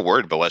 I'm more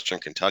worried about Western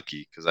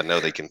Kentucky because I know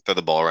they can throw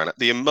the ball around.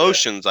 The Yeah.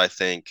 emotions, I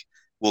think,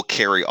 will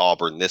carry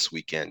Auburn this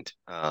weekend.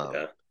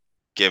 Yeah.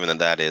 Given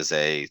that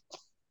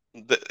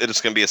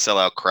it's going to be a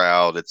sellout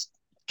crowd. It's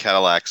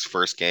Cadillac's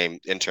first game,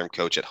 interim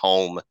coach at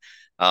home,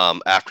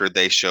 after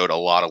they showed a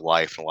lot of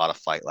life and a lot of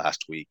fight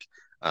last week.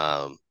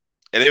 Um,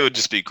 and it would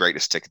just be great to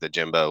stick to the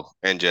Jimbo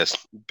and just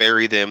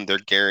bury them.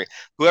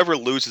 Whoever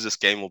loses this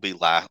game will be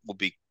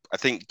I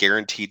think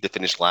guaranteed to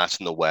finish last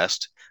in the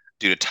West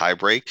due to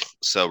tiebreak.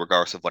 So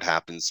regardless of what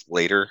happens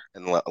later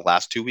in the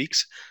last 2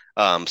 weeks,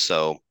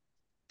 so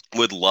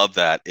would love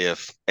that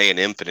if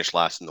A&M finished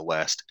last in the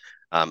West,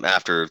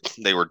 after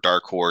they were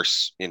dark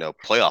horse,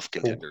 playoff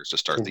contenders to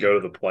start the Go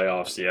year. to the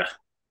playoffs. Yeah.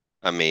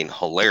 I mean,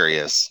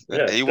 hilarious.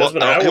 Yeah. He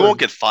won't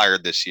get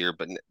fired this year,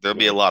 but there'll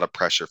be a No. lot of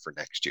pressure for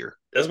next year.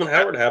 Desmond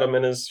Howard had him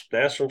in his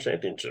national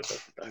championship,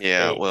 I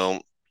Yeah, think.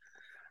 well,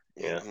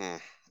 Yeah.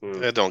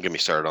 Hmm. don't get me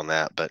started on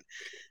that, but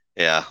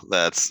yeah,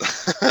 that's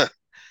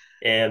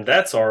And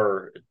that's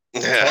our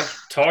yeah,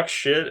 talk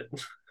shit.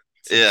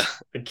 yeah,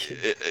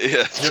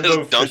 yeah.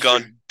 Jimbo Just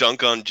Fischer.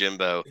 dunk on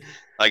Jimbo.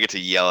 I get to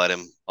yell at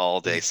him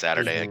all day Just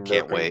Saturday. I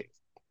can't murk him. wait.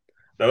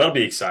 No, that'll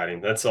be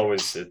exciting. That's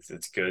always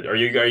it's good. Are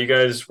you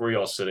guys where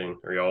y'all sitting?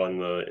 Are y'all in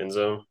the end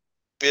zone?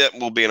 Yeah,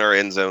 we'll be in our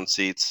end zone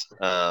seats.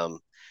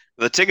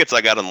 The tickets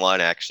I got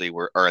online actually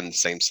are in the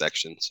same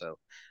section. So,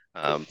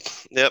 Cool. um,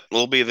 yep,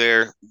 we'll be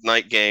there.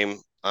 Night game.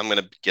 I'm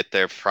gonna get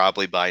there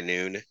probably by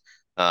noon.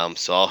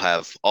 So I'll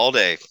have all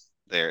day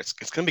there. It's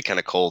gonna be kind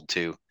of cold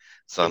too.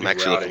 So It'll I'm be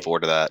actually looking rowdy.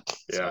 forward to that.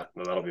 Yeah, So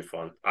no, that'll be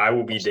fun. I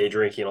will be awesome. day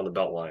drinking on the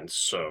Beltline,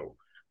 so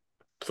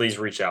please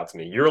reach out to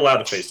me. You're allowed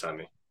to FaceTime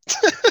me.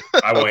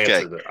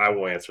 Okay, I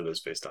will answer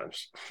those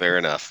FaceTimes. fair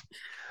enough.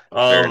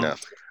 Fair Um,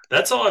 enough.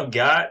 that's all I've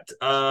got.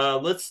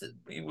 Let's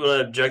we want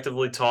to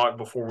objectively talk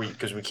before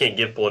because we can't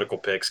give political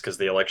picks because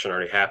the election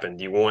already happened.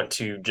 Do you want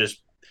to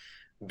just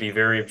be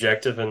very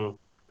objective? And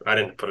I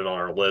didn't put it on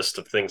our list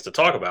of things to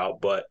talk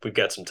about, but we've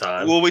got some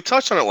time. Well, we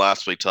touched on it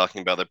last week,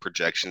 talking about the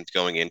projections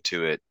going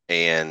into it,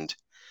 and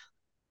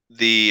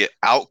the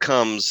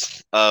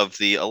outcomes of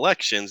the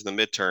elections, the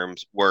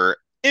midterms, were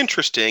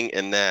interesting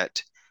in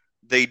that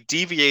they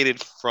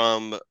deviated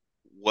from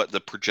what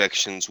the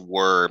projections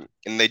were,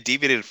 and they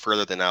deviated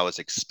further than I was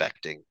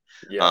expecting.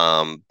 Yeah.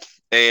 Um,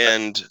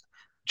 and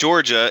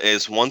Georgia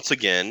is once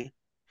again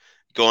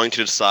going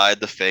to decide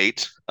the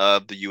fate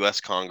of the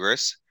U.S.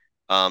 Congress,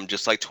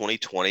 just like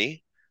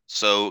 2020.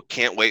 So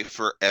can't wait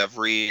for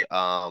every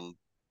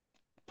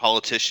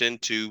politician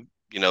to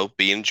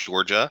be in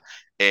Georgia,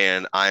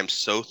 and I'm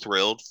so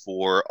thrilled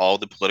for all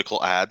the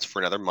political ads for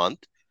another month,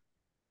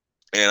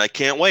 and I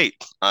can't wait.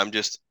 I'm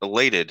just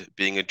elated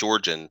being a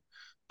Georgian.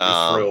 You're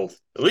Um, thrilled.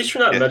 At least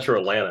you're not in it, Metro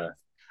Atlanta.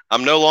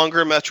 I'm no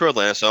longer in Metro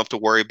Atlanta, so I don't have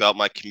to worry about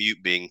my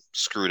commute being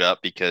screwed up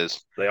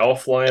because They all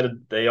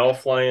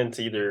fly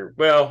into either,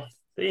 well,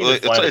 they either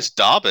fly into it's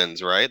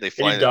Dobbins, right? They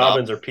fly into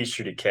Dobbins Dobbins. or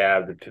Peachtree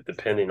Cab,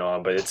 depending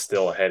on, but it's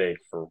still a headache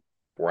for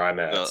where I'm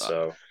at. Uh,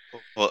 So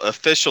well,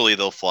 officially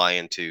they'll fly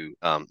into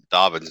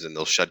Dobbins and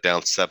they'll shut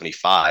down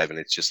 75, and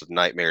it's just a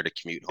nightmare to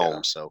commute yeah,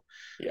 home. So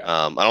yeah,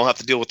 I don't have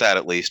to deal with that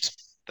at least.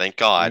 Thank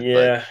God.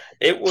 But yeah.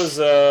 It was.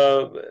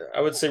 I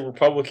would say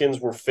Republicans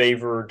were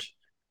favored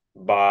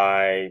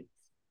by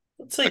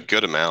let's a say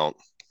good amount.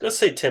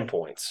 10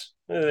 points.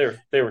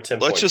 They were ten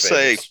Let's point just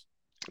say favorites.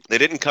 they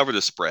didn't cover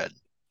the spread.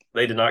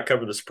 They did not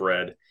cover the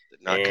spread,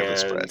 Did not cover the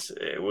spread. and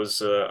it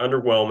was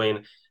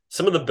underwhelming.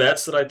 Some of the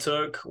bets that I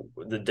took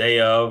the day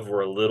of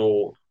were a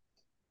little.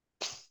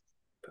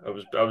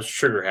 I was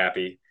trigger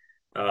happy.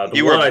 The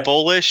You one were I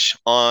bullish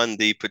on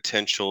the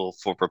potential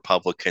for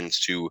Republicans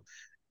to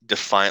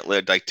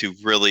defiantly, like to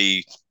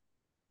really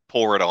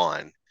pour it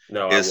on,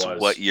 no, I is what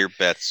was your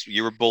bets.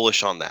 You were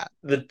bullish on that.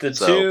 the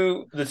So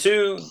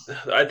two.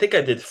 I think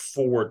I did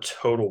four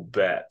total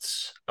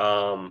bets.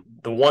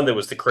 The one that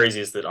was the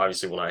craziest that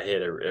obviously when I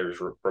hit it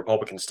was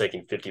Republicans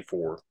taking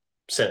 54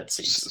 Senate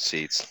seats.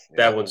 seats, yeah.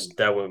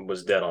 That one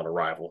was dead on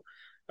arrival.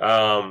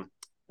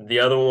 The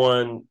other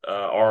one,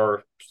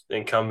 our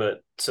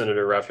incumbent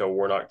Senator Raphael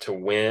Warnock to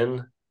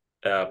win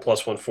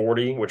plus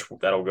 140, which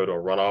that'll go to a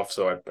runoff.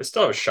 So I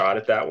still have a shot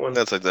at that one.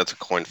 That's a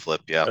coin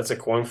flip, yeah. That's a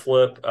coin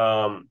flip.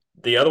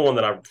 The other one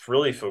that I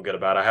really feel good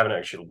about, I haven't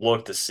actually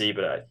looked to see,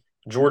 but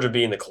Georgia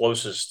being the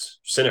closest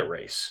Senate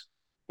race,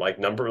 like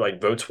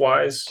votes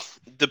wise.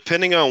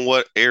 Depending on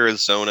what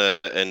Arizona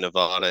and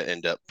Nevada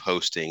end up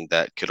posting,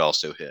 that could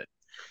also hit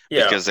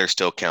Yeah, because they're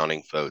still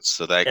counting votes.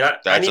 So that and I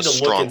that's a need to look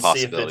strong and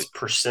see if it's possibility.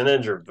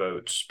 percentage or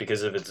votes,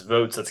 because if it's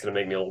votes, that's going to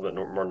make me a little bit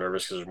more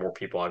nervous because there's more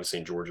people obviously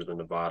in Georgia than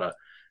Nevada.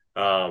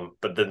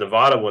 But the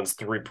Nevada one's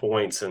 3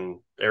 points and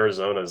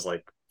Arizona is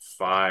like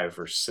 5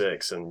 or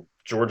 6, and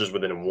Georgia's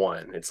within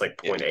one. It's like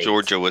Yeah, 0.8.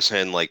 Georgia was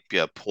in like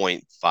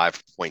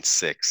 0.5,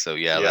 0.6. So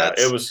yeah, Yeah,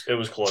 it that's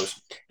was close.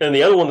 And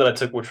the other one that I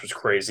took, which was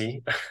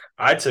crazy,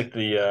 I took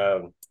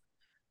the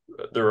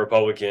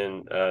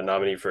Republican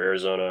nominee for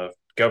Arizona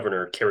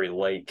governor, Carrie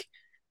Lake,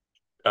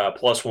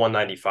 plus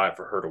 195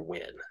 for her to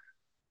win.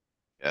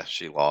 yeah,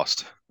 she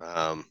lost.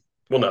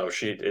 Well, no,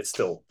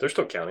 they're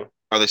still counting.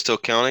 Are they still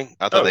counting?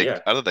 Oh yeah,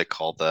 I thought they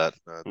called that.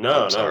 I'm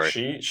no, sorry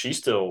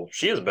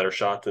she has a better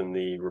shot than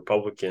the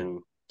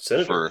Republican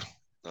senator. for.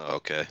 Oh,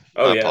 okay,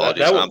 Oh my yeah,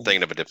 apologies. that I'm one.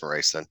 thinking of a different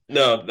race then.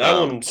 No, that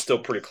Um, one's still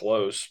pretty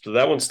close. So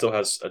that one still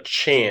has a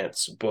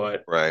chance,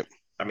 but right.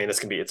 I mean,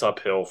 it's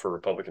uphill for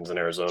Republicans in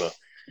Arizona.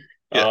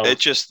 Yeah, it Um,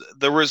 just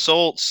the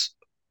results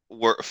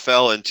were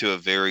fell into a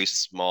very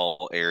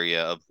small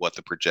area of what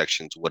the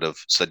projections would have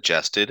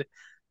suggested.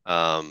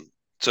 Um,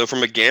 so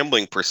from a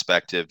gambling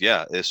perspective,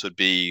 yeah, this would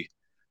be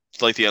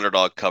it's like the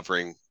underdog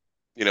covering,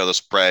 the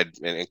spread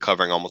and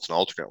covering almost an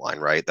alternate line,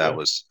 right? yeah,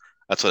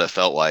 That's what it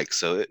felt like.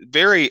 So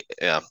very,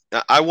 yeah.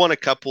 I won a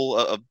couple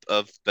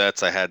of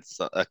bets. I had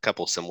a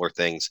couple similar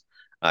things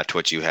to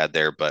what you had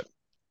there, but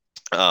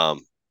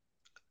um,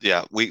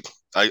 yeah,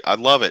 I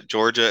love it.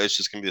 Georgia is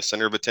just going to be the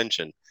center of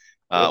attention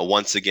well,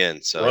 once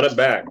again. run So it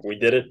back. We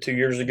did it 2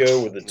 years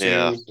ago with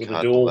yeah, the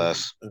God dual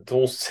bless.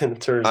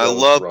 senators. I That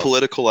was love rough.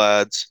 political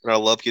ads and I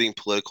love getting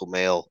political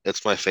mail.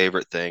 It's my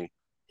favorite thing.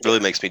 Really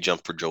Yeah, makes me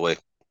jump for joy.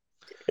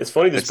 it's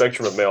funny the It's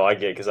spectrum of mail I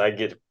get because I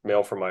get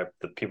mail from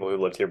the people who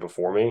lived here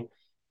before me,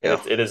 and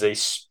yeah, it is a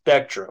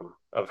spectrum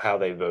of how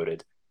they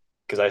voted.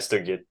 Because I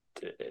still get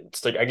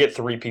it's like I get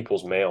three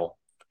people's mail,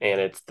 and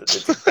it's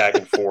back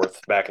and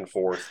forth,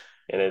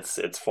 and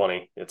it's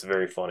funny. It's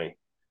very funny.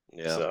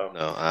 yeah. So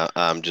No,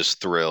 I'm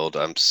just thrilled.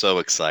 I'm so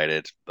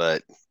excited.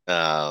 But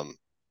um,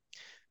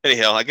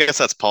 anyhow, I guess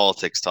that's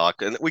politics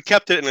talk, and we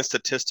kept it in a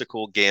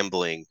statistical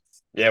gambling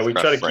yeah, we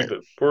try to frame. keep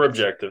it. We're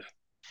objective.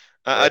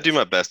 I do That's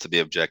my best to be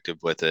objective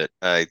with it.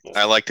 I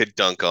like to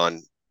dunk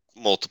on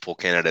multiple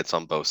candidates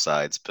on both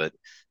sides, but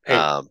hey.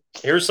 um,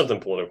 Here's something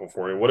political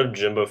for you. What if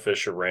Jimbo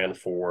Fischer ran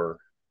for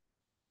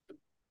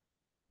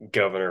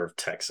governor of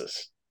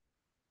Texas?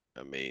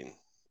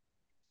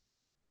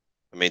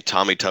 I mean,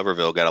 Tommy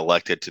Tuberville got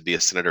elected to be a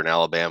senator in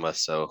Alabama,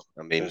 so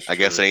That's I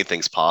guess true.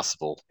 anything's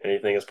possible.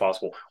 Anything is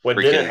possible.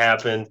 What didn't Freaking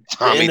happen?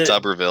 Tommy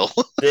Tuberville.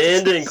 The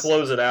end didn't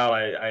close it out.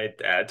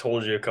 I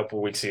told you a couple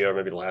of weeks ago,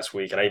 maybe last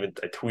week, and I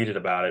tweeted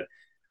about it.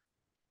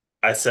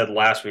 I said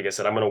last week, I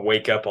said I'm going to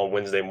wake up on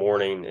Wednesday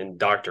morning and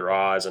Dr.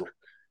 Oz and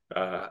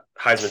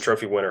Heisman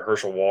Trophy winner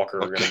Herschel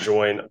Walker are going Okay. to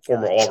join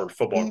former Auburn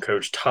football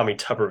coach Tommy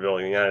Tuberville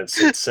in the United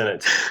States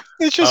Senate.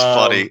 It's just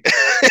funny. Um,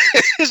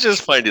 It's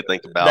just funny to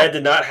think about. that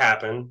did not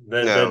happen.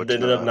 No, That it's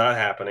ended up not. not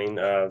happening.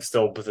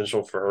 Still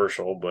potential for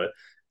Herschel, but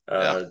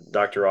Yeah,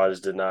 Dr. Oz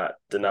did not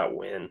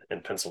win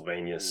in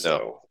Pennsylvania. no,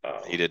 So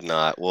he did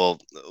not. Well,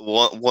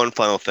 one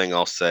final thing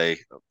I'll say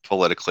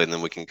politically, and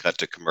then we can cut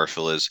to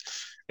commercial is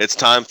it's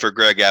time for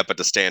Greg Abbott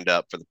to stand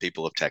up for the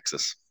people of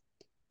Texas.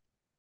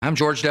 I'm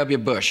George W.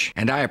 Bush,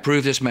 and I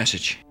approve this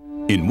message.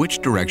 In which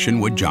direction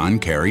would John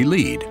Kerry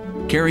lead?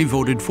 Kerry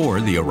voted for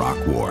the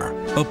Iraq War,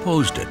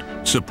 opposed it,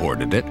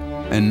 supported it,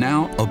 and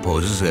now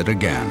opposes it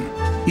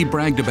again. He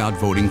bragged about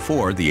voting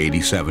for the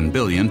 $87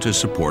 billion to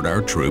support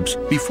our troops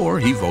before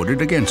he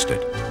voted against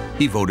it.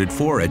 He voted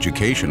for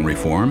education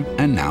reform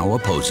and now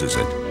opposes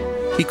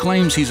it. He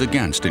claims he's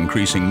against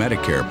increasing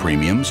Medicare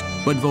premiums,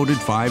 but voted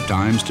 5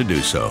 times to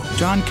do so.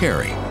 John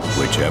Kerry,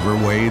 whichever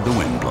way the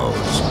wind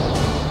blows.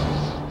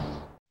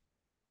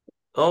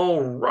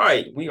 All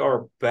right, we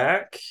are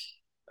back.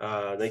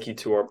 Thank you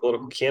to our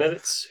political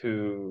candidates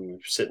who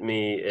sent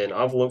me an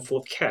envelope full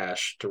of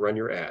cash to run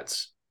your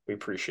ads. We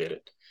appreciate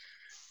it.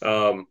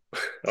 All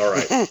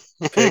right,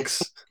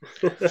 picks.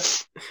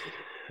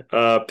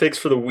 Picks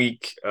for the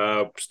week.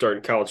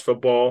 Starting college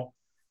football.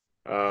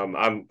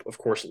 I'm of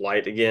course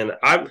light again.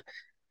 I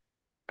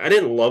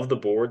didn't love the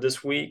board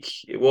this week.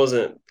 It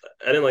wasn't.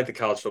 I didn't like the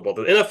college football.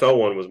 The NFL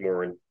one was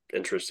more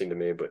interesting to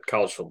me, but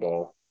college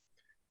football,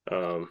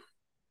 yeah,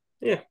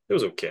 it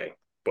was okay.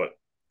 But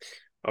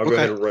I'll go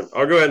ahead and run.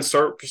 I'll go ahead and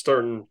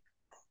starting.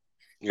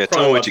 Yeah,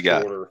 tell me what you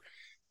got. Order.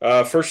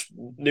 First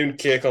noon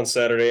kick on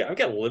Saturday. I've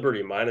got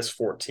Liberty minus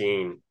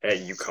 14 at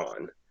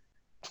UConn.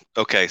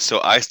 Okay, so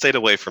I stayed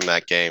away from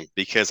that game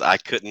because I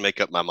couldn't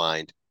make up my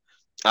mind.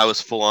 I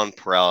was full on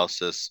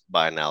paralysis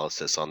by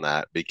analysis on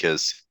that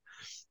because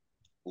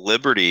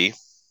Liberty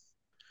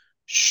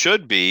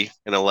should be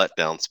in a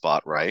letdown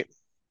spot, right?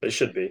 They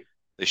should be.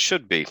 They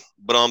should be.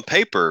 But on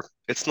paper,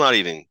 it's not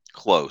even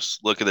close.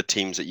 Look at the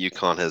teams that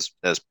UConn has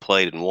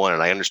played and won.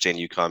 And I understand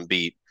UConn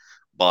beat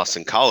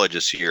Boston College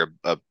this year,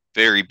 a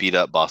very beat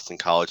up Boston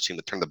College team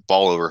that turned the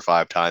ball over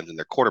 5 times and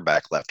their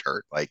quarterback left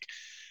hurt. Like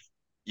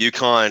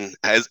UConn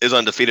is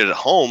undefeated at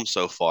home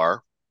so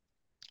far,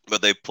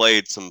 but they've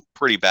played some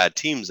pretty bad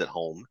teams at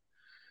home.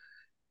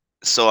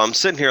 So I'm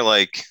sitting here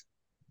like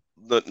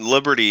the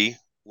Liberty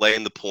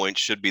laying the point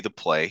should be the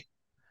play.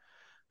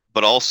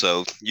 But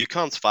also,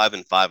 UConn's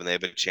 5-5, and they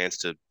have a chance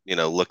to,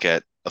 look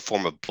at a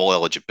form of bowl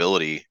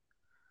eligibility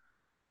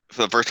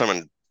for the first time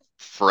in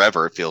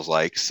forever. It feels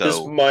like so.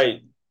 This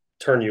might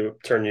turn you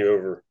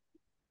over,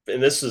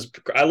 and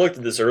I looked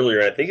at this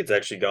earlier. I think it's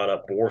actually gone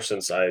up more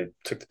since I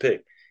took the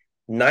pick.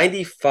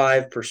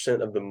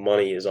 95% of the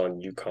money is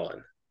on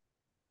UConn.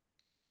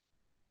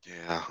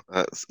 Yeah,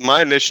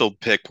 my initial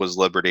pick was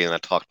Liberty, and I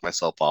talked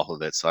myself off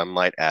of it, so I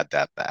might add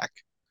that back.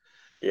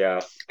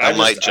 Yeah, I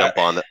might jump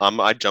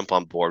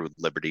on board with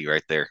Liberty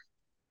right there.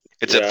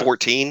 It's at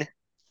 14.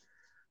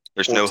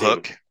 There's 14. No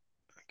hook.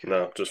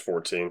 No, just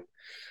 14.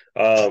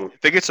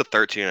 If it gets a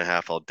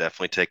 13.5, I'll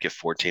definitely take it.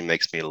 14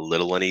 makes me a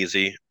little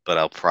uneasy, but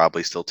I'll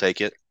probably still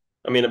take it.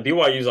 I mean,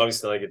 BYU is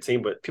obviously not a good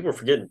team, but people are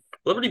forgetting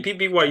Liberty beat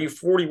BYU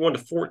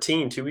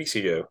 41-14 2 weeks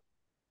ago.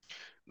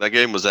 That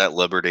game was at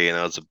Liberty, and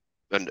that was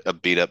a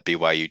beat up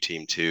BYU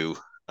team too.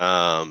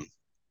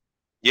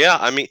 Yeah,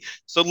 I mean,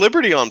 so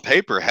Liberty on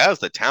paper has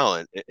the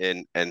talent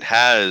and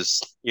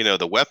has,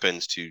 the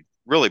weapons to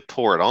really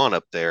pour it on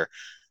up there.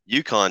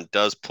 UConn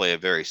does play a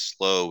very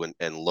slow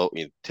and low,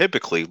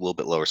 typically a little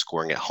bit lower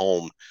scoring at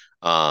home.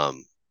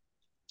 You've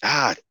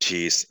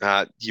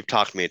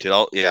talked me into it.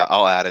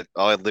 I'll add it.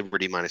 I'll add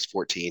Liberty minus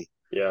 14.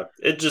 Yeah,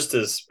 it just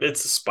is.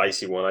 It's a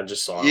spicy one. I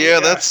just saw it. Yeah,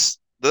 that's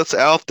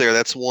out there.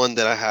 That's one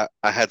that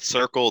I had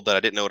circled that I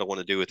didn't know what I want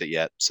to do with it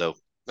yet. So,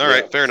 all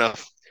right, fair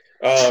enough.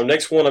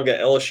 Next one, I've got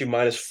LSU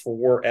minus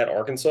 4 at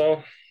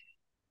Arkansas.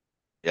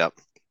 Yep.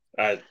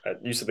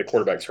 You said the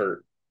quarterback's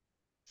hurt,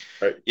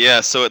 right?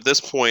 Yeah. So at this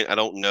point, I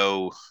don't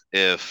know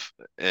and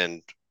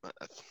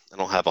I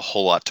don't have a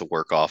whole lot to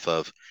work off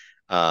of.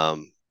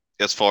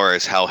 As far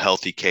as how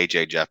healthy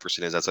KJ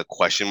Jefferson is, that's a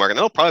question mark, and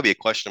that'll probably be a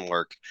question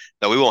mark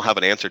that we won't have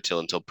an answer to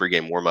until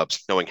pregame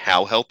warmups, knowing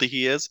how healthy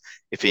he is,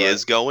 if he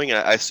is going.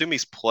 I assume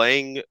he's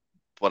playing,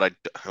 but I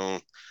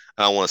don't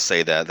want to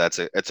say that.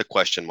 It's a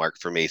question mark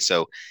for me.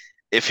 So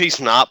if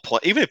he's not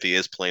playing, even if he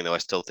is playing, though, I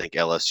still think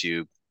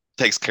LSU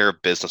takes care of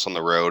business on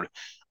the road.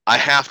 I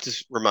have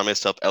to remind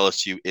myself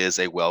LSU is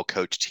a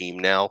well-coached team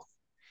now,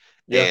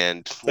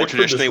 and more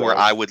traditionally, where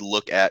I would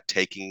look at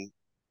taking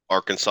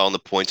Arkansas on the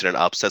points in an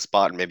upset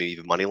spot and maybe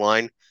even money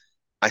line,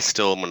 I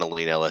still am going to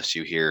lean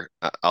LSU here.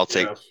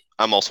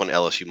 I'm also on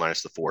LSU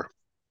minus the 4.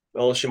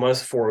 LSU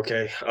minus the 4,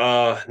 okay.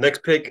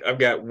 Next pick, I've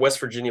got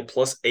West Virginia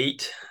plus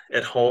 8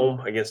 at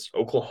home against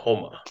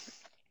Oklahoma.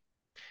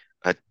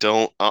 I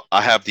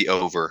have the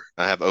over.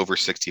 I have over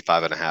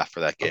 65.5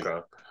 for that game.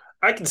 Okay.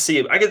 I can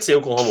see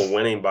Oklahoma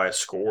winning by a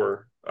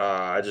score.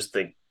 I just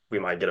think we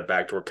might get a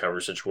backdoor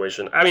cover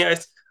situation. I mean,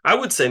 I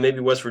would say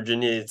maybe West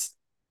Virginia, it's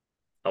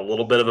a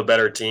little bit of a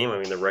better team. I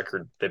mean, the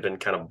record, they've been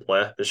kind of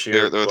bleh this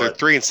year. They're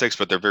 3-6,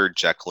 but they're very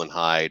Jekyll and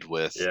Hyde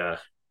with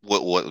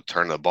what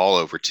turn the ball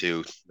over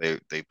to.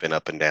 They've been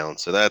up and down.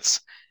 So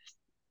that's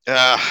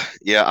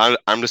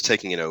I'm just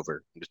taking it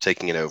over. I'm just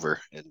taking it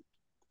over, and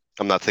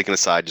I'm not taking a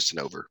side, just an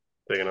over.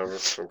 Taking over.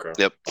 Okay.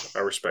 Yep. I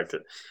respect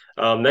it.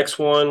 Next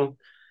one.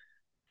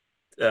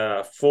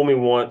 Fool me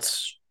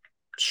once,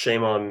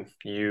 shame on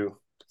you.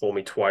 Fool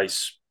me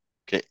twice.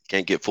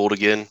 Can't get fooled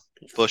again.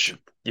 Push.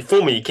 You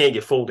fool me, you can't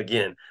get fooled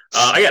again.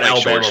 I got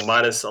Alabama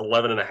minus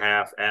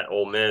 11.5 at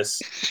Ole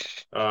Miss.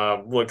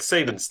 Look,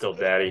 Saban's still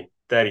daddy.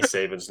 Daddy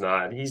Saban's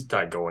not. He's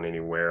not going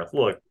anywhere.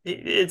 Look,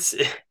 it's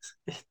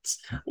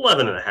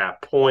 11 and a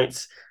half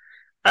points.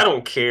 I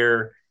don't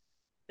care.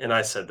 And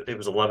I said it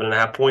was 11 and a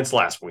half points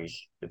last week.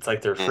 It's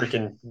like they're Mm.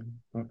 freaking.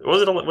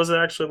 Was it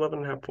actually 11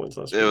 and a half points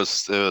last week? It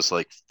was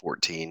like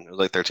 14. It was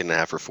like 13 and a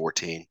half or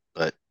 14.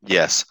 But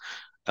yes.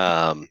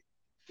 Um,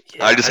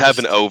 I Yeah, just have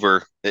an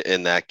over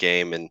in that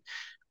game, and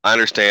I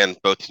understand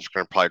both teams are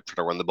going to probably try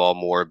to run the ball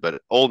more,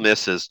 but Ole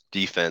Miss's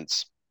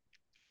defense,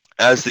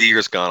 as the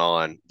years gone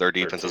on, their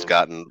defense has 13.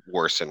 gotten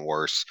worse and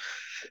worse.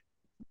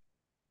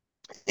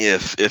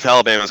 If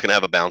Alabama's going to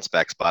have a bounce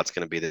back spot, it's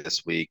going to be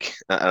this week.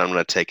 And I'm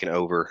going to take an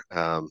over.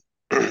 I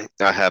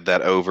have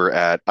that over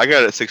at I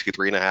got it at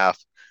 63 and a half.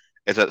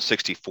 It's at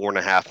 64 and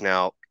a half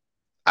now.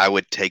 I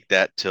would take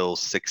that till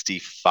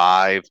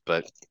 65,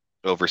 but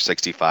over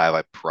 65,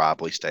 I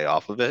probably stay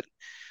off of it.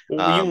 Well,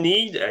 Um, you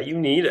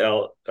need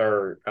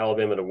or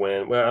Alabama to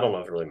win. Well, I don't know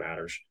if it really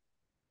matters.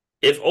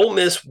 If Ole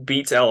Miss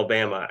beats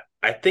Alabama,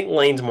 I think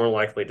Lane's more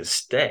likely to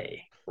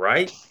stay,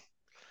 right?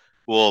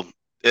 Well,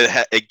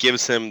 it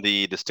gives him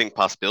the distinct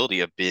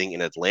possibility of being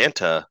in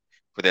Atlanta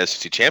for the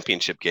SEC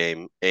championship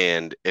game.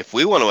 And if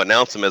we want to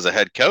announce him as a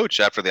head coach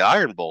after the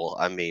Iron Bowl,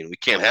 I mean, we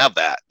can't have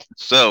that.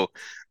 So,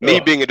 me Oh,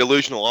 being a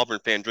delusional Auburn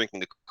fan drinking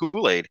the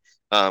Kool Aid,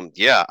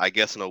 yeah, I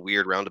guess in a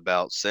weird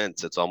roundabout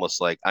sense, it's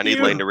almost like I need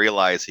Lane you to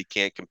realize he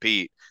can't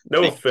compete.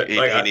 no offense.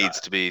 Like He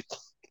needs to be,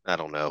 I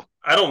don't know.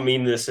 I don't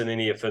mean this in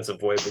any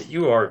offensive way, but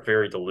you are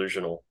very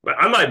delusional.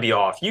 I might be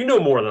off. You know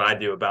more than I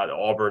do about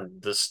Auburn,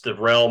 the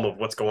realm of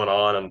what's going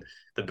on and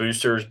the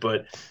boosters.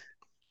 But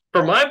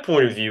from my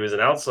point of view as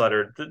an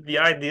outsider, the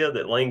idea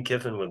that Lane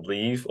Kiffin would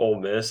leave Ole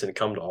Miss and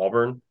come to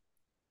Auburn,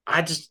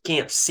 I just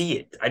can't see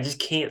it. I just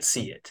can't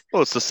see it.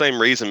 Well, it's the same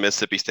reason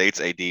Mississippi State's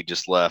AD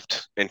just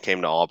left and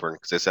came to Auburn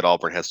because they said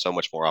Auburn has so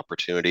much more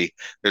opportunity.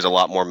 There's a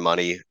lot more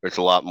money. There's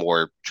a lot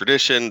more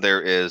tradition.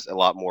 There is a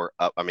lot more.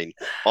 I mean,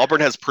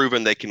 Auburn has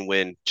proven they can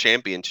win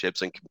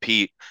championships and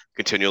compete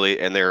continually,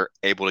 and they're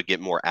able to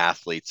get more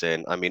athletes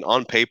in. I mean,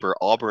 on paper,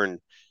 Auburn,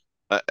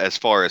 as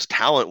far as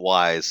talent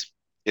wise,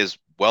 is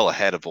well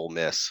ahead of Ole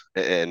Miss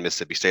and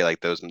Mississippi State, like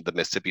those the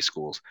Mississippi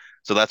schools.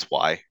 So that's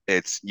why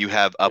it's you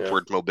have Yeah.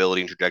 upward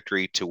mobility and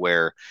trajectory to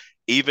where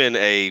even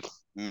a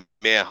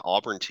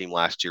Auburn team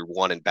last year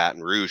won in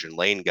Baton Rouge, and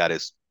Lane got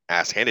his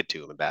ass handed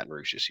to him in Baton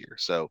Rouge this year.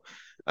 So,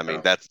 I mean,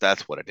 Oh,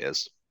 that's what it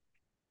is.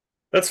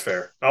 that's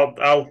fair.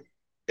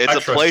 It's I a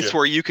trust place you.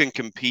 where you can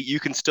compete. You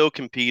can still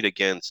compete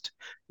against,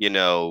 you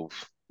know,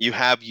 you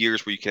have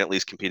years where you can at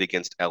least compete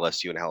against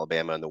LSU and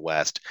Alabama in the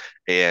West,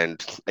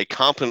 and a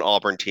competent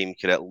Auburn team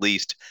could at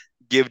least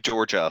give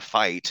Georgia a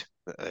fight.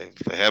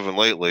 They haven't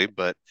lately,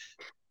 but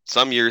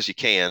some years you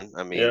can.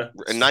 I mean, Yeah,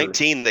 in it's true.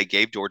 19 they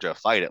gave Georgia a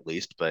fight at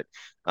least, but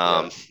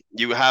Yeah,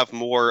 you have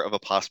more of a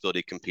possibility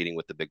of competing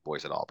with the big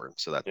boys at Auburn.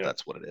 So yeah,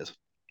 that's what it is.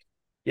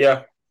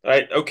 yeah.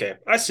 Okay.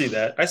 I see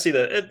that. I see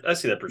that. I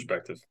see that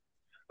perspective.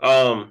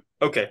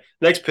 Okay.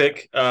 Next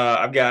pick.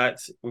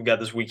 We've got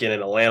this weekend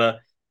in Atlanta.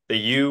 The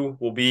U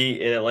will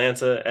be in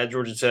Atlanta at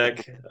Georgia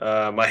Tech.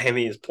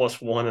 Miami is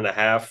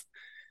 +1.5.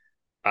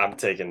 I'm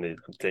taking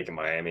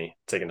Miami,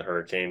 taking the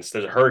Hurricanes.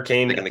 There's a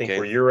hurricane, I Taking the think,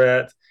 where game. you're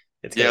at.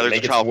 It's Yeah, gonna there's a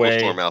make its tropical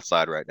storm way.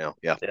 outside right now.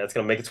 Yeah. Yeah, it's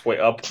gonna make its way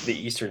up the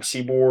eastern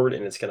seaboard,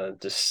 and it's gonna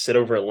just sit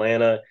over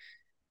Atlanta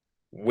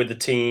with the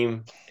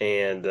team.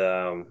 And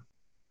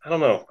I don't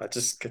know. I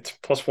just it's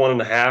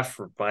 +1.5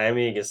 for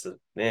Miami against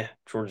the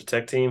Georgia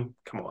Tech team.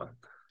 Come on,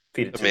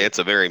 feed it I to mean, me. it's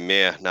a very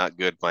not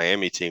good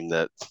Miami team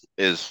that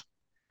is,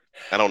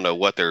 I don't know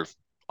what their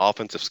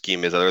offensive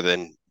scheme is other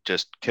than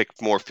just kick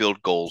more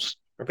field goals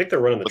I think they're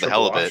running the for the hell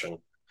triple of it. option.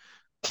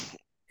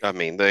 I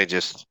mean, they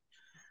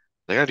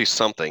gotta do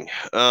something.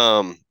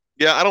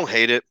 Yeah, I don't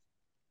hate it.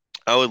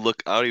 I would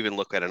even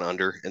look at an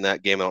under in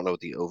that game. I don't know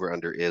what the over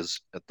under is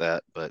at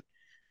that, but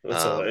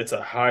um, It's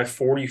a high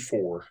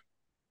 44.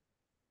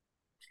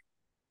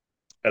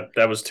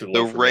 That was too the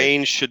low for me.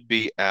 range should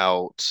be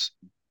out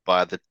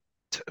by the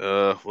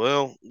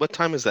well, what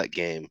time is that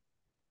game?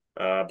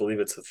 I believe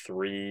it's a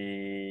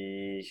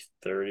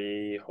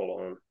 3:30.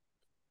 Hold on.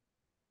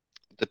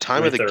 The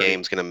time of the 3:30.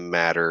 game is going to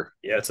matter.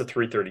 Yeah, it's a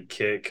 3:30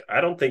 kick.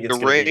 I don't think The it's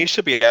going to range be.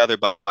 should be out there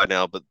by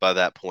now, but by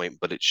that point,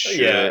 but it Yeah,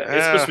 should.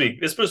 it's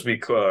supposed to be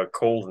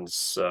cold and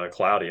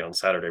cloudy on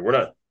Saturday. We're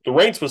not. The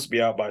rain's supposed to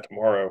be out by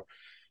tomorrow.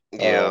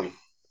 Yeah. Um,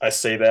 I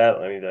say that.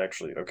 I need to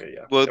actually. Okay,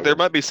 yeah, Well, yeah, there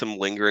might be some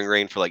lingering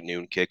rain for like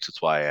noon kicks.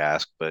 That's why I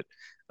asked, but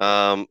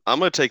yeah. I'm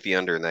going to take the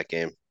under in that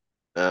game.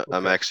 I'm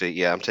Okay, actually,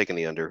 yeah, I'm taking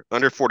the under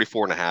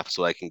 44 and a half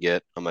so I can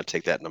get. I'm going to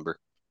take that number.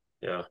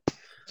 yeah.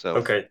 So,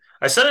 Okay.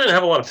 I said I didn't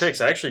have a lot of picks.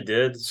 I actually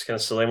did. It's kind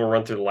of silly. I'm gonna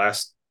run through the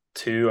last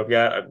two. I've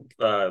got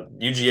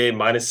UGA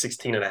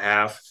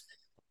 -16.5.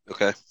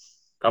 okay.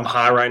 I'm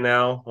high right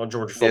now on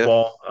Georgia Yeah.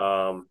 football.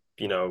 I'm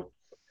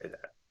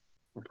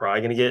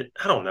probably gonna get,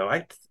 I don't know,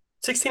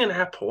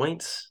 16.5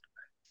 points.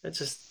 It's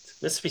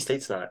just Mississippi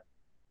State's not.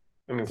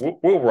 I mean,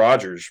 Will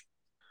Rogers,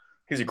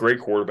 he's a great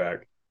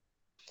quarterback.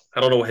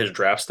 I don't know what his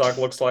draft stock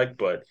looks like,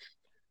 but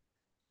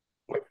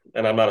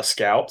and I'm not a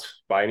scout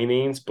by any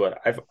means, but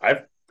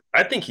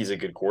I think he's a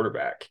good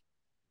quarterback.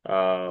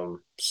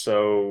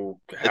 So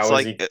It's how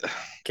is like he going to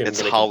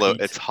it's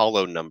compete?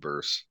 hollow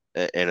numbers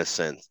in a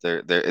sense.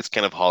 They're it's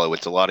kind of hollow.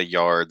 It's a lot of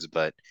yards,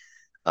 but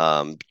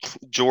um,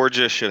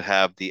 Georgia should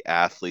have the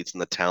athletes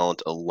and the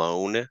talent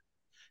alone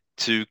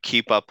to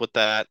keep up with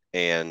that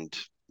and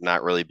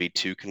not really be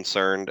too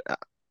concerned.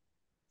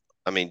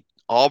 I mean,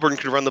 Auburn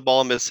could run the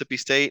ball in Mississippi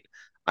State.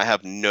 I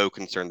have no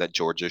concern that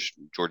Georgia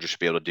should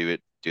be able to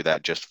do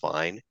that just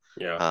fine.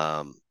 Yeah.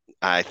 Um,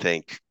 I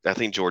think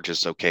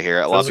Georgia's okay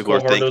here. A lot of people are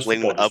Physical, hard-nosed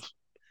thinking football. up. Just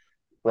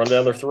run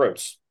down their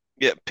throats.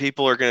 Yeah,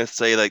 people are going to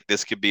say like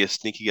this could be a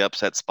sneaky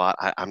upset spot.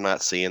 I'm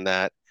not seeing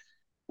that.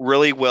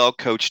 Really well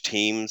coached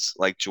teams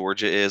like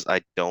Georgia is.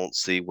 I don't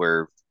see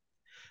where.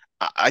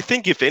 I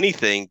think if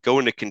anything,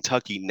 going to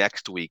Kentucky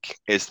next week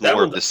is That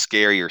more of one, the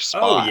scarier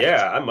oh spot.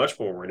 yeah, I'm much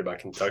more worried about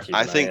Kentucky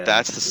I than I think am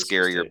that's the Mississippi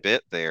scarier State.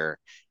 bit there.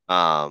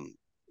 Um,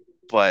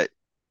 but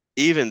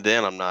even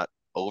then, I'm not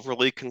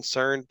overly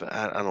concerned. But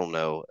I don't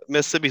know.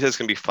 Mississippi State's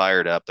going to be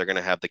fired up. They're going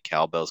to have the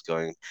cowbells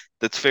going.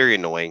 That's very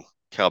annoying.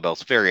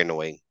 Cowbells, very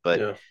annoying.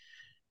 But Yeah,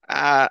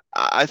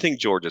 I think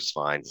Georgia's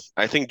fine.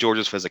 I think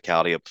Georgia's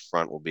physicality up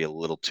front will be a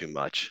little too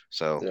much.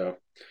 So, yeah.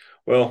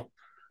 Well,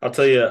 I'll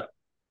tell you,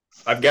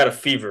 I've got a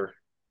fever.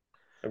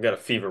 I've got a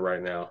fever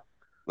right now,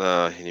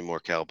 any more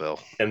cowbell?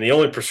 and the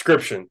only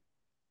prescription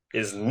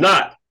is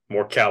not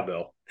more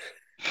cowbell.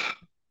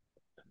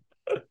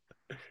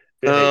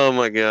 Hey, Oh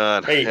my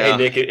God. hey, Yeah.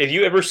 Nick, have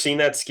you ever seen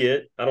that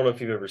skit? I don't know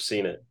if you've ever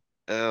seen it.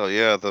 Oh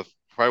yeah. The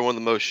probably one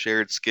of the most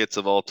shared skits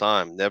of all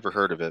time. Never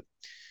heard of it.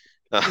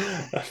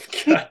 I've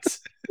got.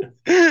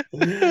 I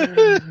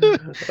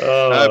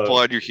Uh,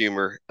 applaud your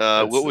humor.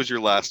 it's What was your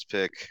last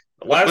pick?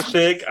 What last was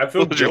pick. I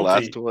feel what was your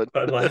last guilty. one?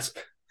 My last.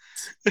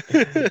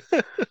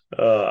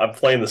 I'm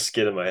playing the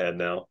skit in my head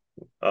now.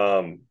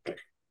 Um,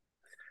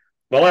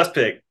 my last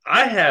pick.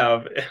 I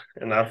have,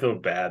 and I feel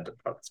bad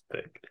about this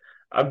pick.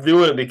 I'm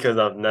doing it because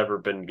I've never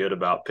been good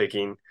about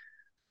picking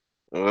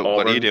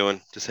What are you Auburn.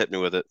 doing? Just hit me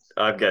with it.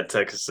 I've got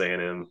Texas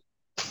A&M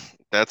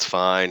That's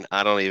fine.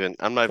 I'm not even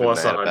plus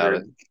mad about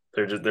it.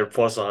 100. They're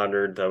plus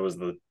 100. That was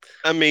the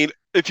I mean,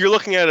 if you're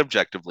looking at it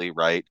objectively,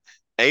 right?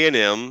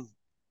 A&M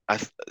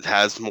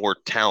has more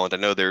talent. I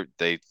know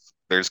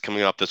there's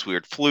coming off this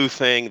weird flu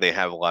thing. They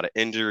have a lot of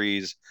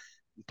injuries,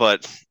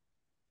 but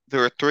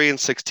they're a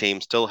 3-6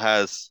 team, still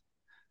has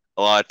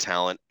a lot of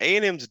talent.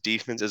 A&M's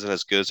defense isn't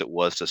as good as it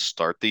was to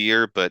start the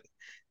year, but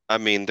I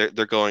mean,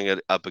 they're going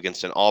up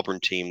against an Auburn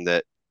team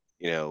that,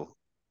 you know,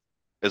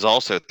 is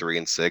also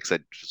 3-6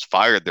 that just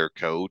fired their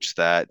coach.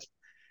 That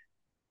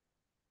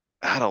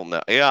I don't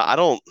know. Yeah, I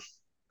don't.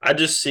 I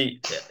just see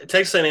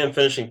Texas A&M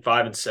finishing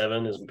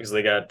 5-7 is because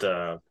they got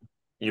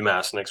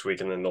UMass next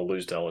week and then they'll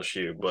lose to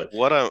LSU. But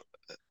What I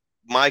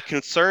My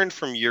concern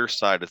from your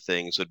side of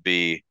things would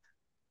be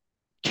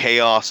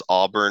chaos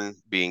Auburn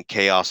being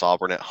chaos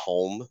Auburn at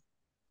home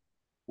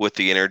with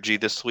the energy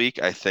this week.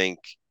 I think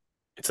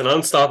it's an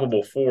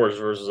unstoppable force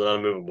versus an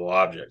unmovable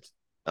object.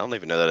 I don't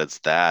even know that it's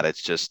that.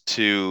 It's just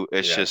too.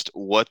 It's Yeah, just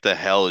what the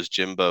hell is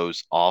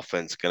Jimbo's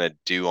offense gonna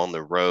do on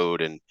the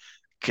road, and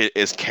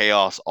is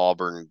chaos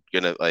Auburn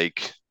gonna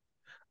like?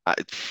 I,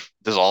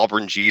 does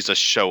Auburn Jesus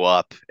show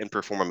up and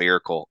perform a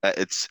miracle?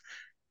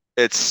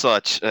 It's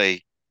such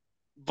a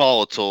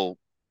volatile,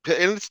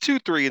 and it's 2,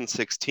 3, and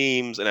 6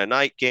 teams in a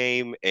night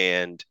game,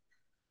 and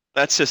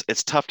that's just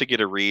it's tough to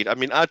get a read. I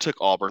mean, I took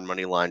Auburn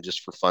money line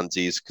just for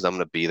funsies because I'm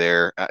going to be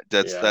there.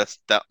 yeah.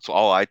 That's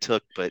all I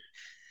took, but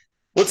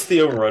What's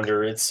the over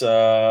under? It's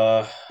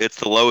it's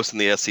the lowest in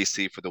the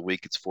SEC for the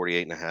week. It's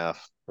 48.5.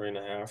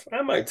 3.5.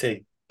 I might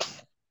take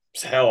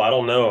hell. I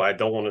don't know. I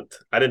don't want to.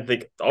 I didn't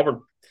think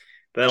Auburn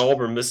that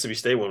Auburn Mississippi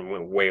State one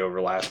went way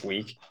over last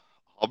week.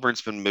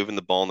 Auburn's been moving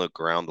the ball on the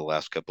ground the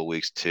last couple of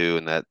weeks too,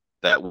 and that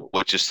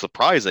which is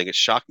surprising. It's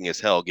shocking as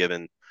hell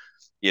given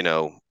you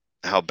know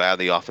how bad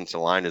the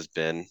offensive line has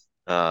been.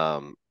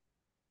 Um,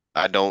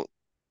 I don't.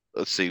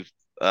 Let's see.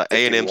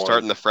 A&M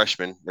 51.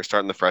 They're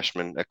starting the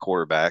freshman at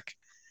quarterback.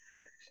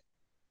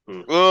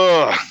 Hmm.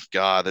 Oh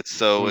God, it's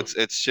so Hmm.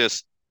 it's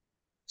just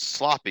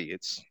sloppy.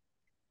 It's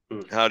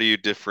Hmm. how do you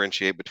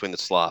differentiate between the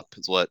slop?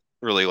 Is what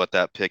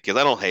that pick is.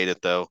 I don't hate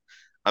it though.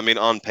 I mean,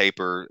 on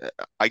paper,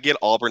 I get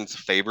Auburn's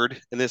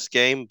favored in this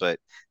game, but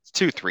it's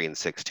 2, 3, and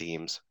 6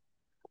 teams.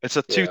 It's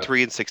a two, Yeah.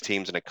 3, and 6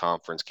 teams in a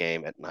conference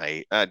game at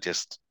night. I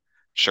just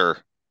sure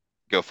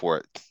go for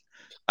it.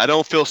 I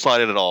don't feel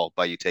slighted at all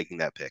by you taking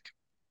that pick.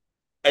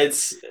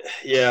 It's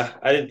yeah.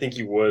 I didn't think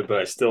you would, but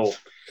I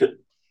still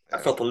I Yeah.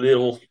 felt a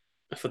little.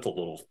 I felt a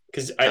little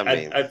because I, I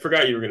mean, I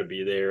forgot you were going to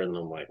be there, and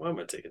I'm like, why am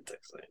I taking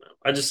Texas A&M?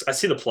 I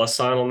see the plus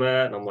sign on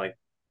that, and I'm like,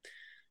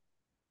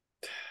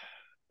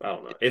 I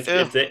don't know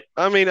yeah. if they.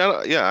 I mean,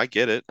 yeah, I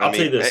get it. I I'll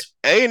tell you mean, this: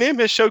 A&M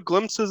has showed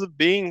glimpses of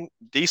being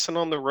decent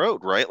on the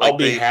road, right? I'll Like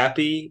be they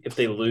happy if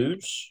they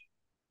lose,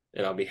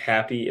 and I'll be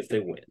happy if they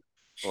win.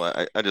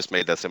 Well, I just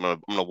made that. So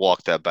I'm gonna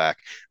walk that back.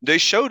 They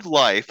showed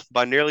life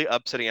by nearly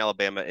upsetting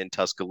Alabama in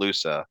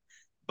Tuscaloosa,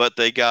 but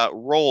they got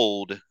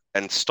rolled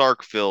in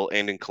Starkville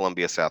and in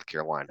Columbia, South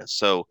Carolina.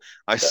 So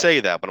I Yeah, say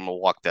that, but I'm gonna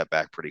walk that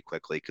back pretty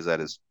quickly because that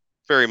is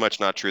very much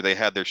not true. They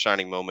had their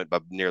shining moment by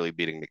nearly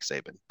beating Nick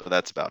Saban, but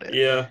that's about it.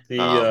 Yeah,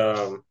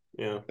 Um,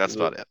 that's the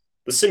about it.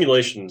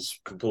 simulation's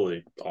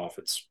completely off.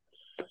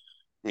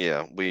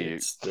 Yeah,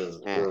 It's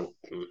the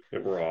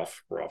mm, we're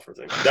off. We're off for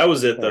things. That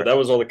was it all though. right. That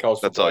was all the college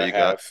That's football all I you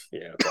got. have.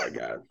 Yeah, that's all I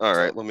got. All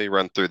right, So let me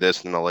run through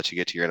this and then I'll let you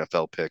get to your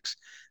NFL picks.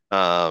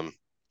 Um,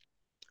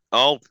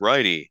 all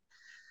righty.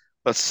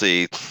 Let's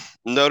see.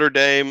 Notre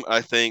Dame,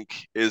 I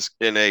think, is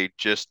in a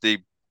just the.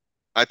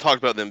 I talked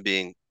about them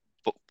being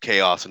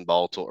chaos and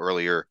volatile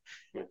earlier.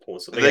 let me pull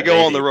this up. They They got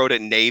go on the Navy. road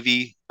at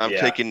Navy. I'm Yeah,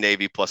 taking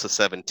Navy plus a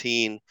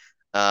 17.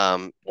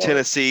 love it.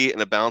 Tennessee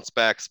in a bounce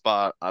back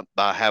spot.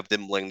 I have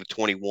them laying the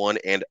 21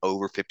 and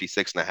over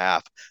 56 and a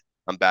half.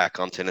 I'm back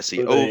on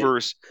Tennessee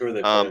overs. Who are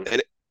they playing?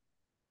 And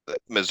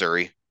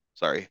Missouri,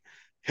 sorry.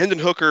 Hendon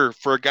Hooker,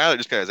 for a guy that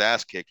just got his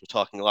ass kicked, was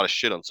talking a lot of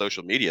shit on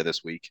social media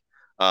this week.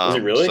 Was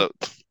he really? So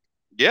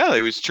yeah,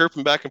 he was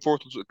chirping back and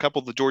forth with a couple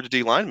of the Georgia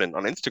D linemen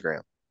on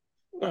Instagram.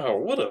 Oh,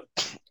 what a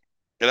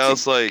And I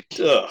was like,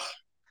 ugh.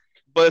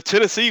 but if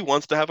Tennessee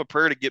wants to have a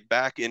prayer to get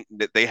back in,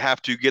 they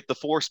have to get the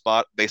 4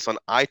 spot based on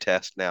eye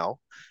test now.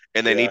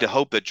 And they need Yeah. to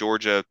hope that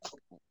Georgia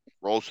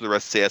rolls for the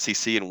rest of the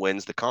SEC and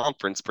wins the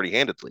conference pretty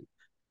handedly.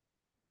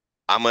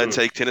 I'm going to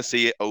Hmm. take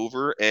Tennessee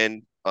over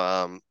and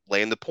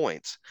laying the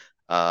points.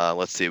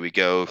 Let's see. We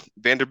go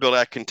Vanderbilt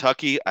at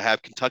Kentucky. I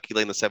have Kentucky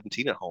laying the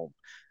 17 at home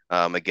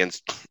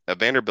against a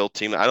Vanderbilt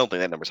team. I don't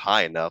think that number's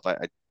high enough.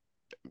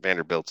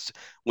 Vanderbilt's.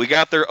 We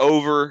got their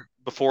over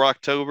before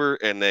October,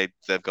 and they've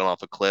gone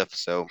off a cliff.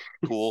 So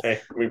cool.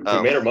 Hey, we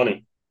Um, made our money.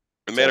 we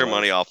That's made all our that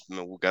money matters. off them,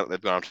 and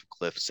they've gone off a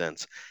cliff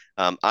since.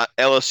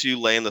 LSU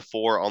laying the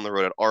 4 on the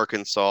road at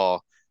Arkansas.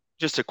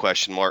 Just a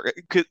question mark.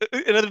 At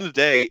the end of the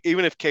day,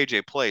 even if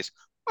KJ plays,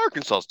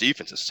 Arkansas's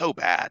defense is so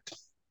bad.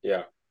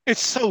 Yeah.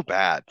 It's so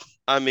bad.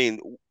 I mean,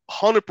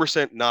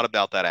 100% not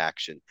about that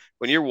action.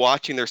 When you're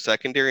watching their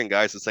secondary and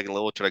guys at second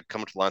level try to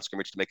come to the line of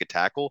scrimmage to make a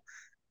tackle,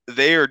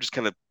 they are just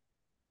kind of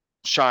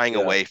shying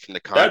Yeah. away from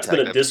the That's been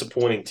contact. a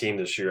disappointing team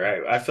this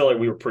year. I felt like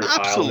we were pretty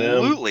high on them.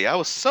 Absolutely. I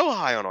was so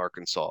high on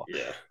Arkansas.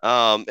 Yeah.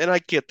 And I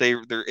get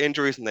their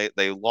injuries and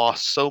they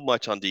lost so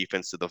much on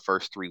defense to the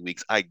first 3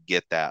 weeks. I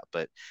get that,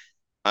 but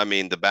I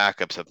mean, the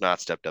backups have not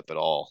stepped up at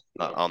all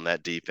No. on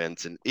that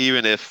defense. And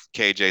even if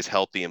KJ's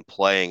healthy and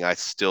playing, I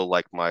still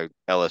like my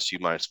LSU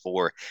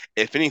 -4.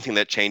 If anything,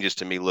 that changes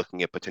to me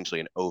looking at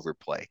potentially an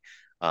overplay.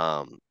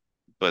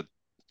 But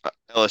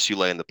LSU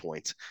laying the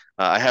points.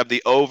 I have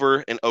the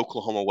over in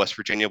Oklahoma, West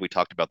Virginia. We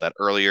talked about that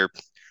earlier.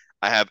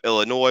 I have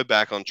Illinois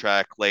back on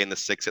track, laying the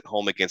 6 at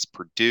home against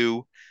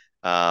Purdue.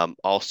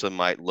 Also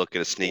might look at a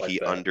I like sneaky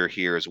that. under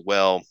here as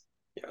well.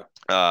 Yeah.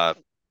 Uh,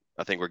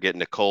 I think we're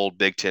getting a cold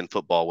Big Ten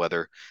football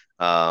weather.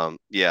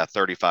 Yeah,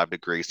 35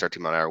 degrees,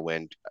 13-mile-an-hour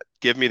wind.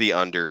 Give me the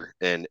under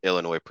in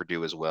Illinois,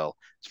 Purdue as well.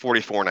 It's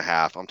 44 and a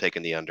half. I'm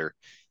taking the under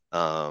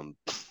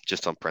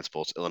just on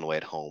principles. Illinois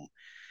at home.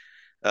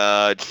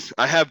 I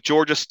have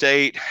Georgia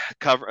State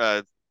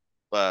cover.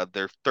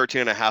 They're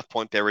 13 and a half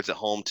point favorites at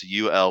home to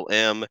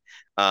ULM.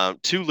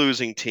 Two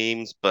losing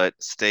teams, but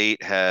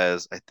State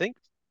has, I think,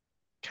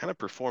 kind of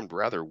performed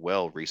rather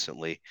well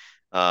recently.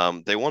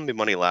 They won me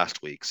money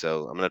last week,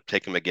 so I'm going to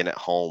take them again at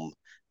home.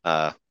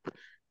 Uh,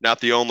 Not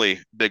the only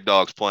big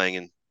dogs playing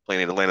in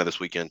Atlanta this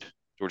weekend.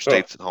 Georgia Huh.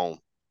 State's at home.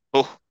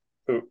 Oh,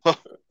 Who huh,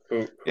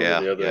 who are yeah,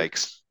 the other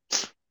yikes.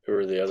 who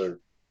are the other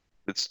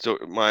It's still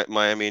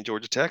Miami and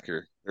Georgia Tech.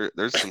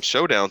 There's some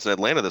showdowns in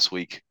Atlanta this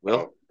week. Will,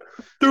 oh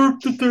dur,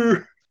 dur,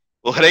 dur.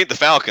 well, it ain't the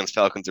Falcons.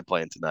 Falcons are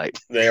playing tonight.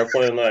 They are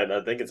playing tonight.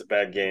 I think it's a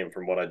bad game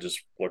from what I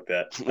just looked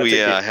at. I Well, take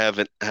yeah,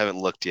 the I haven't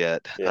looked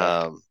yet.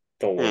 yeah,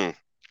 don't worry. Hmm.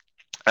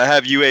 I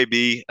have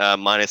UAB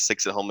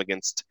 -6 at home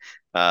against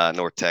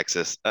North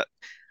Texas.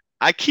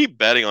 I keep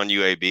betting on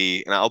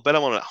UAB, and I'll bet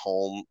them on at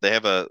home.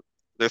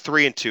 They're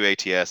 3-2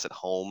 ATS at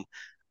home.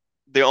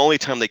 The only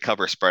time they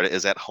cover a spread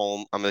is at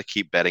home. I'm going to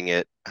keep betting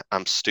it.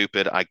 I'm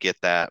stupid. I get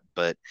that,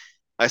 but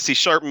I see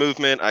sharp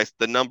movement.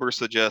 The numbers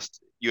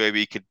suggest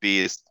UAB could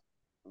be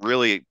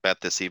really bet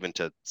this even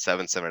to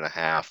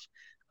 7.5.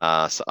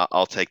 So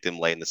I'll take them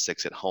laying the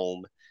 6 at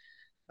home.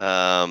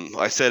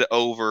 I said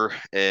over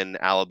in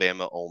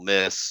Alabama, Ole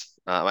Miss.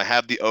 I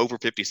have the over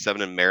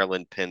 57 in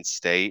Maryland, Penn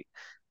State.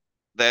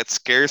 That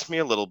scares me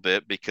a little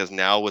bit because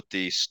now with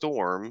the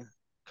storm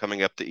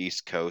coming up the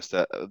East Coast,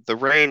 the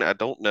rain, I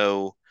don't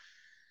know.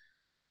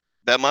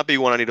 That might be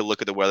one I need to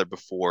look at the weather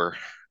before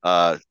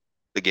uh,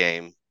 the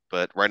game.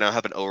 But right now I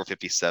have an over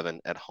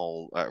 57 at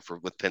home for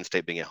with Penn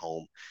State being at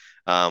home.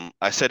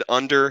 I said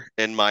under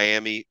in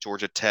Miami,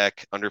 Georgia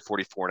Tech, under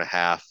 44 and a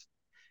half.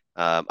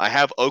 I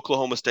have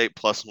Oklahoma State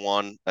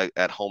 +1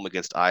 at home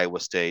against Iowa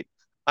State.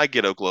 I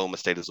get Oklahoma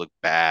State has looked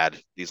bad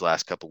these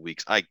last couple of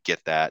weeks. I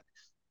get that.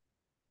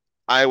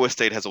 Iowa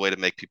State has a way to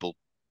make people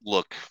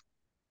look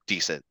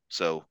decent.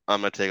 So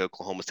I'm going to take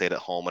Oklahoma State at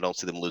home. I don't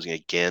see them losing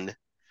again.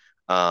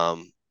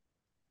 Um,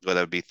 whether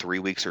it would be 3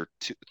 weeks or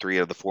 3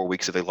 out of the 4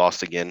 weeks if they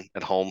lost again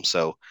at home.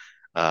 So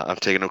I'm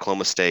taking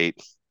Oklahoma State.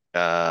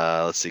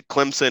 Let's see,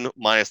 Clemson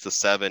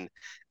 -7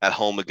 at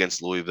home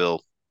against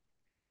Louisville.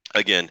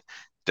 Again,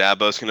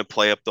 Dabo's going to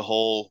play up the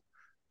whole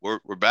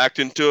we're backed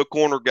into a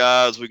corner,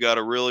 guys. We got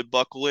to really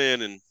buckle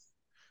in and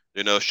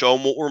show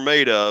them what we're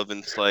made of.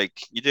 And it's like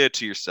you did it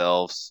to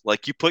yourselves.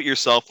 Like you put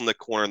yourself in the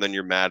corner, and then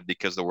you're mad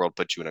because the world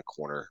put you in a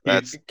corner.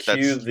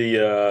 Cue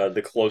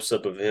the close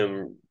up of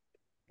him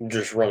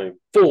just running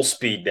full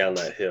speed down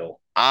that hill.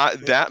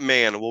 That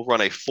man will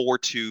run a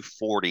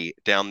 4.240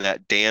 down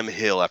that damn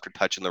hill after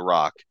touching the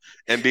rock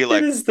and be It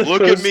like, is the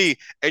look at most. me.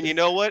 And you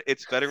know what?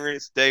 It's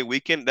Veterans Day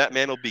weekend. That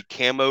man will be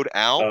camoed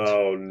out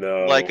Oh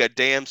like no! a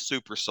damn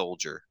super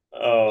soldier.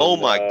 Oh Oh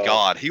my no!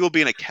 God. He will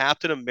be in a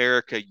Captain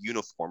America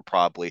uniform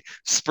probably.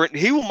 Sprint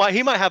he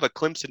might have a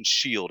Clemson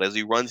shield as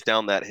he runs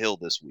down that hill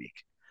this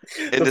week.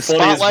 And The the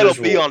funniest spotlight will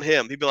be visual. on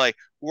him. He'd be like,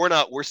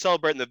 we're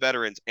celebrating the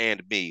veterans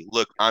and me.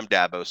 Look, I'm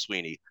Dabo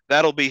Sweeney.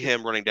 That'll be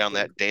him running down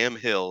that damn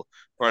hill,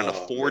 running a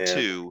Oh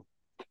man! 4.2.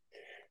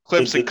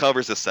 The Clemson the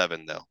covers a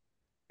 7, though.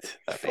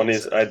 That being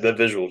funniest. said, The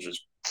visual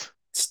just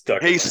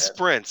stuck in he my head.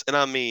 sprints, and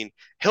I mean,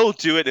 he'll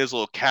do it in his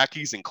little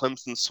khakis and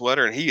Clemson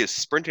sweater, and he is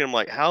sprinting. I'm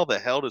like, how the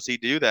hell does he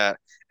do that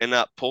and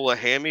not pull a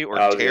hammy or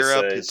I was gonna tear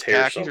up say his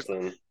tear khakis?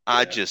 something.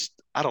 Yeah,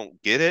 I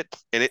don't get it.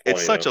 And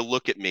it's funny such a though.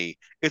 look at me.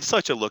 It's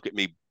such a look at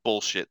me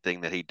bullshit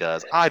thing that he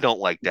does. I don't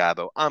like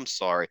Dabo. I'm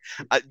sorry.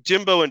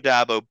 Jimbo and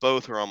Dabo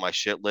both are on my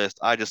shit list.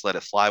 I just let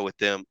it fly with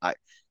them. I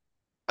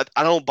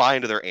don't buy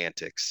into their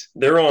antics.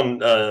 They're on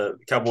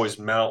Cowboys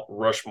Mount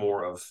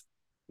Rushmore of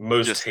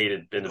most Just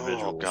hated oh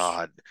individuals.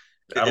 God.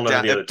 I don't know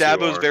who the If other two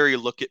Dabo's are. very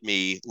look at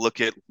me, look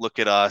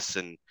at us,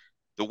 and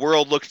the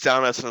world looks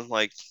down at us, and I'm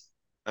like,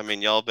 I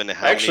mean, y'all have been to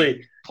how many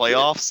Actually,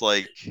 playoffs?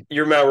 Like,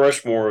 you're Mount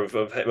Rushmore of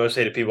most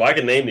hated people. I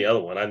can name the other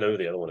one. I know who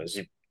the other one is.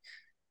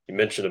 You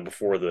mentioned it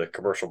before the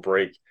commercial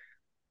break.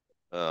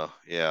 oh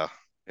yeah,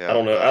 I yeah.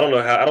 don't know. I don't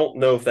know how. I don't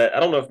know if that. I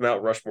don't know if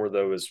Mount Rushmore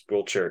though is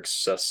wheelchair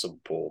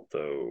accessible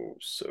though.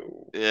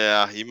 So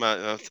Yeah, you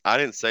might. I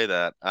didn't say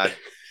that.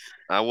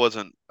 I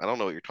wasn't. I don't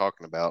know what you're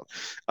talking about.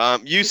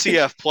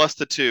 UCF plus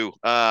the 2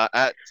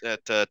 at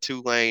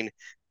Tulane.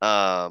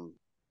 I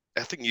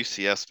think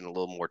UCF's been a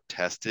little more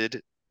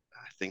tested.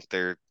 I think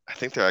they're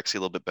actually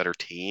a little bit better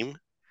team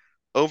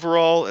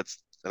overall.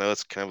 I know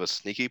it's kind of a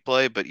sneaky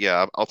play, but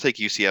yeah, I'll take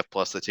UCF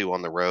plus the 2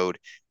 on the road.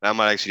 And I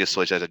might actually just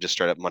switch that to just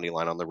straight up money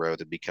line on the road.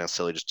 It'd be kind of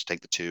silly just to take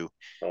the 2.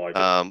 I like it.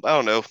 I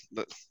don't know.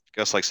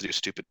 Gus likes to do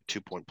stupid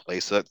 2 point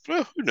plays. So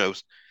who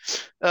knows?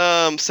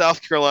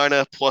 South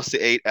Carolina plus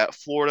the 8 at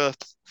Florida.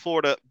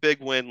 Florida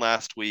big win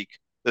last week.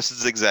 This is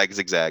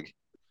zigzag.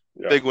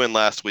 Yeah. Big win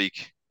last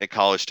week at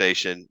College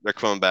Station. They're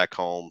coming back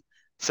home.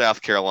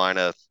 South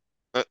Carolina.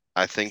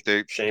 I think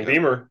they're Shane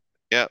Beamer,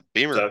 yeah, South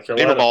Beamer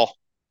Carolina, ball.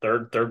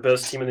 third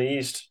best team in the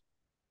East.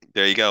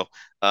 There you go.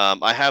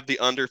 I have the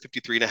under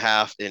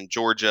 53.5 in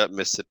Georgia,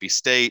 Mississippi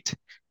State.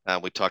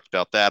 We talked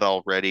about that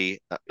already.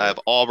 I Yeah. have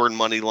Auburn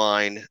money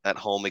line at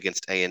home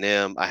against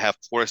A&M. I have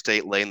Florida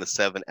State laying the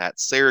 7 at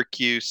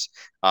Syracuse.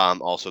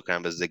 Also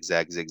kind of a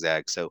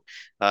zigzag. So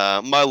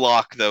my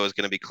lock though is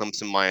going to be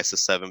Clemson minus the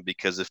 7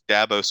 because if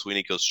Dabo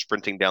Sweeney goes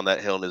sprinting down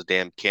that hill in his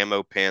damn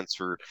camo pants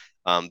for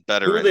Who are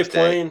they Veterans Day,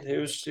 playing?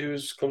 Who's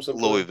Clemson playing?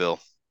 Louisville.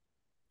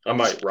 I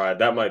might ride.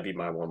 That might be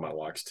one of my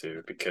locks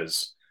too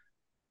because,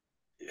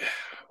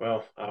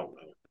 well, I don't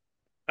know.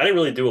 I didn't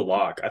really do a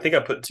lock. I think I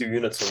put 2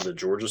 units on the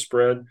Georgia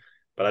spread,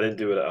 but I didn't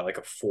do it at like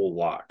a full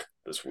lock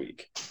this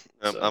week.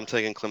 I'm So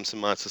taking Clemson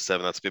minus the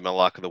 7. That's be my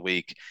lock of the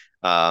week.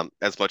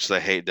 As much as I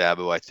hate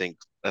Dabo, I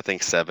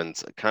think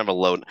seven's kind of a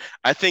low.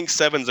 I think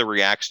seven's a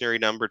reactionary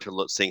number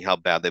to seeing how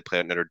bad they play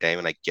at Notre Dame,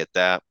 and I get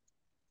that.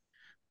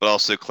 But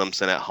also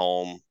Clemson at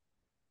home,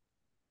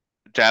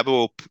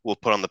 Dabo will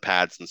put on the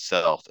pads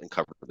himself and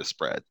cover the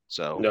spread.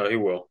 So no, he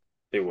will.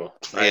 He will.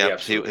 He yeah,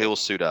 absolutely he will. will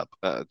suit up.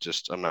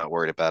 Just I'm not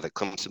worried about it.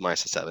 Clemson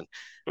minus the 7.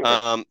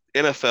 Okay.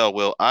 NFL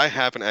will I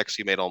haven't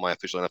actually made all my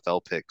official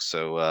NFL picks,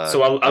 so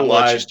So I I'm gonna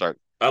let you lied. start.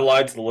 I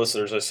lied to the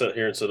listeners. I sat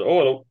here and said,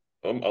 "Oh,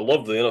 I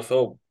love the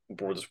NFL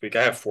board this week.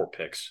 I have 4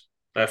 picks.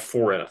 I have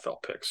 4 NFL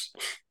picks.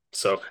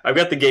 So I've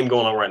got the game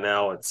going on right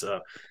now. It's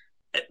I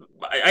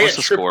What's got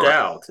the tripped score?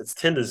 out. It's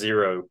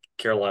 10-0.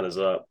 Carolina's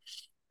up.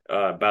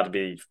 About to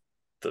be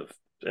the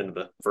end of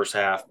the first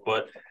half,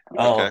 but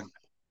Okay, um,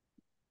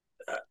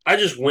 I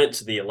just went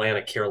to the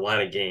Atlanta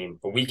Carolina game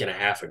a week and a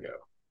half ago.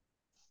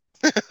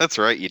 that's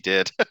right, you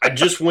did. I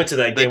just went to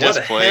that They game. Why the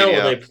just played, hell are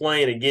yeah. they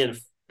playing again?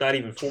 Not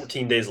even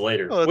 14 days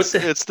later. Well, What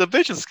the? it's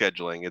division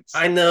scheduling. It's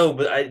I know,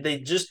 but they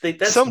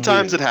that's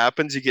sometimes it new.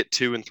 happens. You get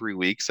 2 and 3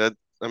 weeks. I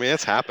mean,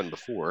 that's happened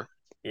before.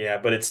 Yeah,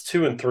 but it's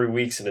 2 and 3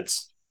 weeks, and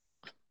it's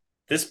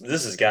this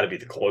has got to be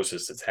the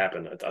closest it's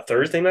happened. A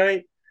Thursday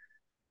night.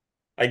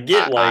 I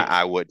get like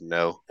I wouldn't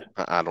know.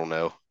 I don't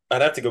know.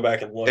 I'd have to go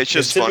back and look It's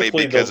because just funny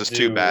typically because they'll it's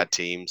two do. bad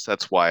teams.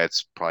 That's why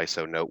it's probably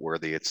so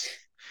noteworthy. It's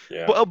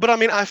Yeah, well, but I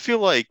mean, I feel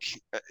like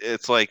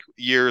it's like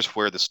years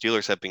where the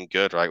Steelers have been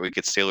good, right? We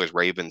get Steelers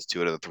Ravens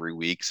 2 out of the 3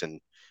 weeks in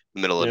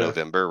the middle of yeah,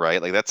 November,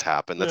 right? Like that's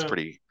happened. That's yeah.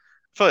 pretty.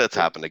 I feel like that's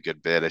happened a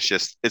good bit. It's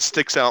just it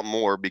sticks out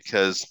more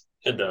because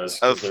It does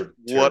because of they're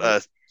what terrible.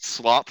 a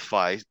slop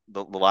fight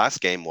the last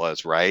game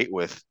was, right?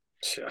 With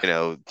Yeah, you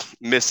know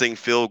missing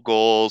field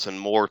goals and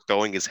more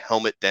throwing his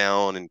helmet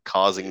down and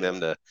causing yeah. them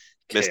to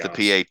missed the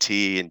chaos.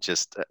 PAT, and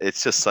just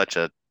it's just such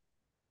a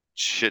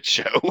shit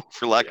show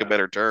for lack of Yeah,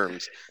 better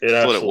terms. it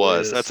That's what it absolutely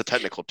was. That's is. a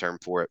technical term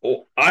for it.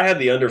 Well, I had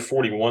the under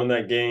 41 in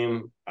that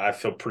game. I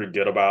feel pretty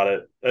good about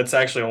it. It's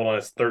actually, hold on,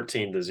 it's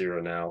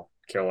 13-0 now.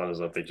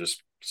 Carolina's up. They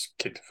just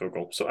kicked the field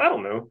goal. So I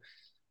don't know.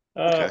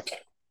 Uh,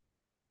 Okay,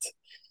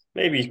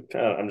 maybe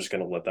I'm just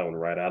going to let that one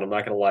ride out. I'm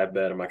not going to lie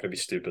bet. I'm not going to be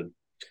stupid.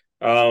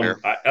 fair.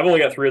 I've only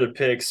got three other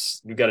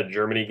picks. We've got a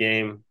Germany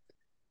game.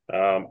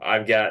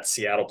 I've got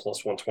Seattle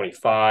plus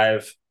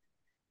 125.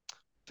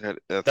 That's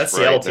That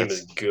Seattle right. team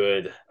is That's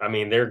good. I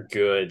mean, they're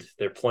good.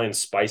 They're playing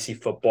spicy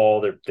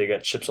football. They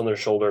got chips on their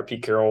shoulder.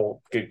 Pete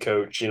Carroll, good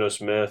coach.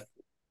 Smith.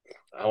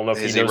 I don't know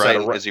if he is he knows how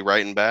to writing? write. Is he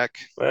writing back?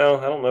 Well,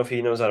 I don't know if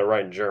he knows how to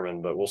write in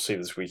German, but we'll see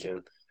this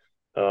weekend.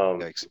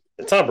 Yikes!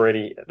 And Tom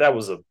Brady, that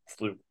was a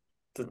fluke.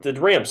 The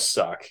Rams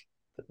suck.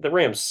 The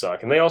Rams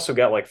suck, and they also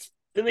got like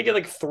didn't they get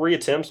like three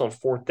attempts on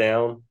fourth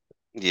down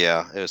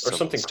Yeah, it was or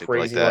something something stupid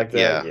like crazy that. like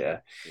that? Yeah, Yeah.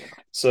 yeah.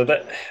 So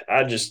that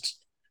I just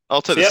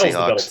I'll take the Seattle's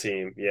the better Seahawks.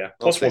 team. Yeah,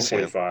 I'll plus take one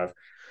twenty Seattle. five.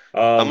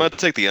 I'm Um, gonna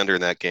take the under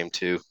in that game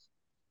too.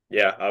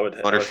 yeah, I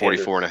Under would hand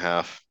 44 and a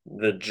half.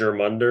 the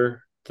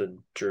Germunder, the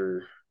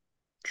Ger,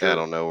 I Ger,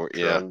 don't know.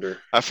 Yeah,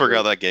 Gerunder, I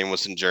forgot Ger, that game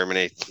was in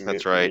Germany.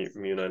 That's right.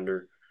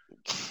 Mununder.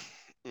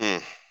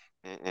 Mm.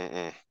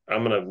 Mm-mm-mm.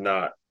 I'm gonna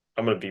not.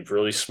 I'm gonna be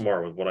really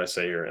smart with what I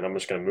say here, and I'm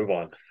just gonna move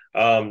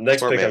on.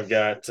 Next Smart pick, man. I've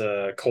got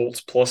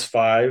Colts plus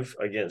 5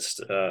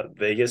 against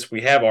Vegas.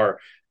 We have our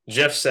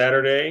Jeff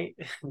Saturday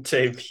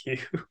debut.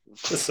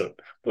 So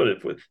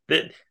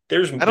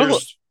there's I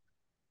don't.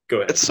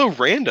 go It's ahead. so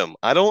random.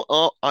 I don't.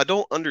 I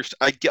don't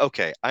understand.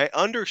 Okay. I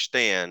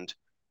understand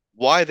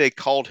why they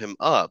called him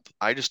up.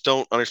 I just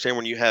don't understand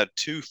when you had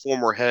two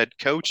former head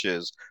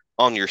coaches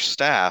on your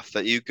staff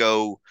that you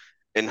go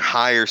and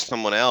hire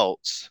someone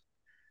else.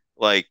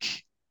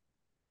 Like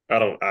I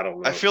don't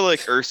I know. feel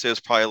like Ursa is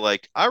probably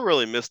like, I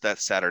really miss that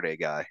Saturday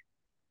guy.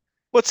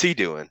 What's he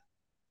doing?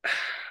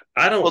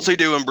 I What's don't. he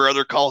doing,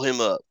 brother? Call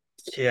him up.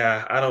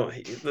 Yeah, I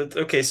don't.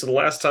 Okay, so the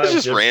last It's time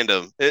just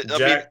random. I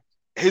mean, Jack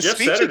his Jeff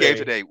speech he gave Saturday,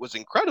 today was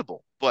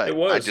incredible, but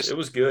I it just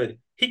was good.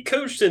 He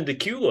coached in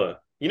Decula.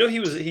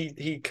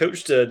 He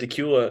coached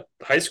Decula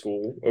High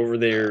School over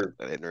there.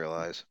 I didn't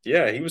realize.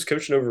 Yeah, he was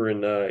coaching over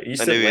in I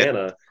East knew he had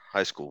Atlanta.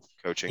 high school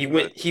He coaching,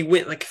 but went he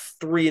went like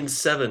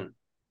 3-7.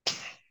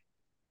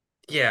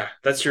 Yeah,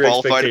 that's your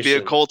qualified to be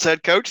a expectation. Colts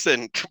head coach,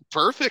 then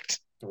perfect.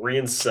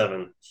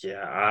 3-7.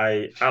 Yeah,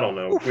 I don't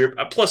know. We're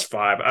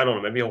 +5. I don't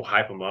know. Maybe he'll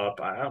hype him up.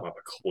 I don't have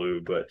a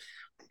clue, but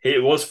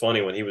it was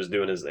funny when he was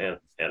doing his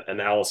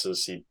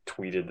analysis. He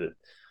tweeted that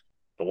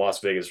the Las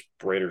Vegas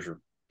Raiders are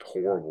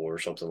horrible or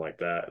something like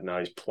that. Now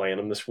he's playing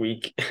them this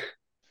week.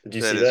 Did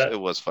you see It that?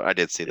 was fun. I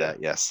did see Yeah, that.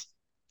 Yes.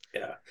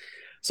 yeah.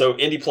 So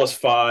Indy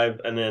 +5,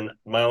 and then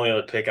my only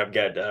other pick, I've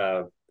got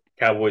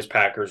Cowboys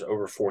Packers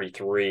over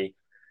 43.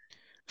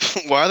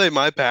 Why are they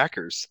my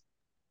Packers?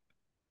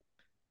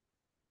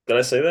 Did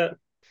I say that?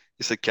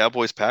 You said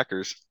Cowboys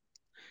Packers.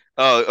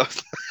 Oh,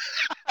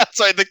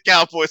 sorry. The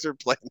Cowboys are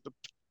playing.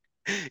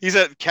 He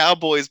said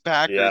Cowboys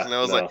Packers, Yeah, and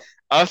I was like, no.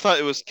 I thought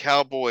it was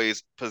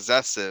Cowboys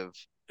possessive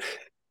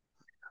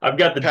I've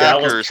got the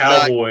Dallas Packers,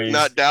 not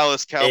Cowboys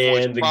Dallas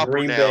Cowboys and the proper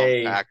Green noun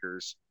Bay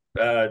Packers.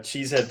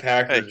 Cheesehead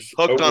Hey, Packers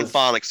hooked on over.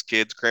 phonics,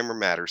 kids. Grammar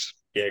matters.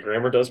 Yeah,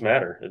 grammar does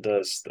matter. It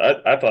does.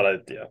 I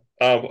thought yeah.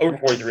 Over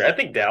 43. I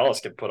think Dallas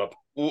could put up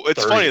Well,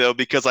 it's funny 30. though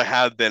because I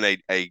have been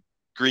a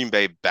Green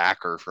Bay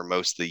backer for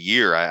most of the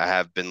year. I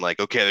have been like,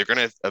 okay,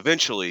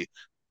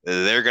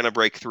 they're gonna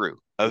break through.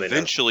 They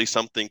know Eventually,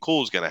 something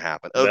cool is gonna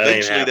happen. that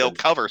ain't Eventually, they'll happened.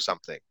 cover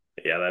something.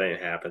 Yeah, that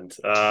ain't happened.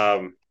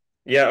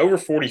 Yeah, over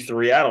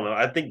 43. I don't know.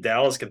 I think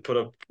Dallas can put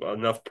up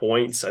enough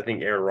points. I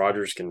think Aaron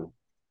Rodgers can.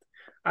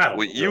 I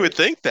Well, don't you really. would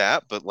think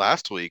that, but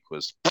last week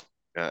was,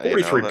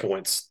 43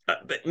 points.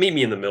 Meet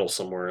me in the middle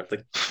somewhere.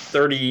 Like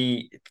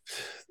 30,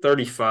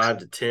 35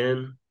 to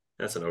 10.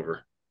 That's an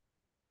over.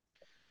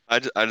 I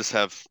just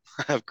have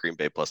I have Green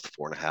Bay plus the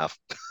 4.5.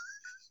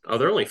 Oh,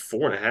 they're only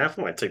 4.5.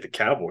 I might take the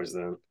Cowboys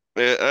then.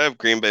 I have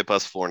Green Bay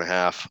plus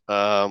 4.5.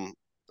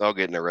 I'll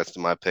get in the rest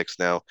of my picks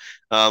now.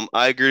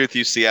 I agree with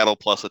you. Seattle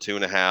plus a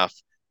 2.5.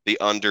 The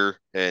under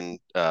in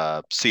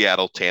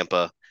Seattle,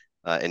 Tampa,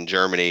 in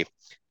Germany.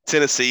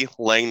 Tennessee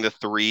laying the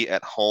 3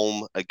 at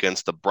home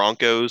against the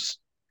Broncos.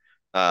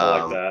 I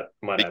like Um, that.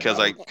 Might add because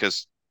that one.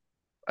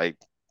 I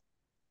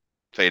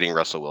fading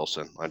Russell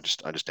Wilson. I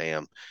just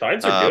am.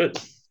 Titans are Uh, good.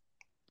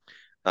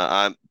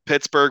 I'm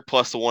Pittsburgh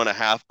plus the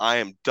 1.5. I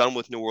am done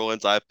with New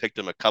Orleans. I've picked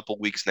them a couple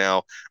weeks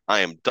now. I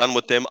am done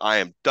with them. I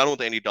am done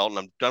with Andy Dalton.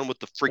 I'm done with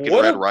the freaking What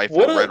Red a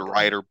what Rifle, Red a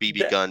Rider,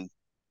 BB that gun.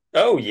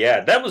 Oh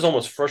yeah, that was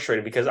almost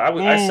frustrating because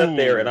I sat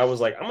there and Ooh, I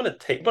was like, I'm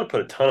gonna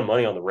put a ton of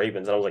money on the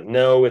Ravens. And I was like,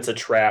 no, it's a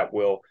trap.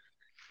 Will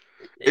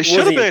it it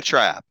should have wasn't been even a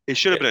trap. It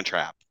should have been a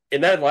trap.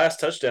 in that last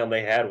touchdown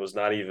they had was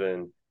not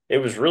even it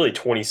was really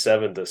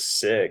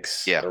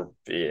 27-6 Yeah, or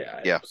yeah,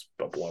 it yeah, was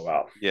a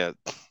blowout. yeah.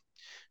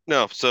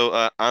 No,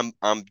 so I'm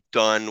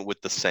done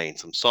with the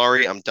Saints. I'm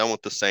sorry, I'm done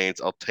with the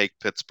Saints. I'll take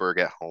Pittsburgh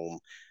at home,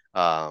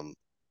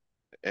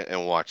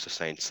 watch the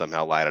Saints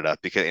somehow light it up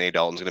because Andy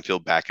Dalton's going to feel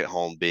back at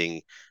home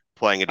being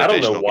playing a I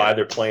don't know divisional why game.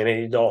 they're playing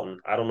Andy Dalton.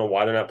 I don't know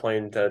why they're not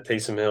playing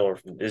Taysom Hill. Or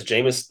is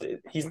Jameis?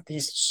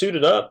 He's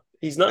suited up.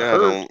 He's not I hurt.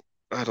 don't.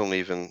 I don't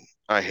even.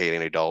 I hate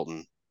Andy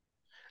Dalton.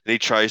 And he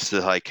tries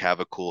to like have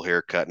a cool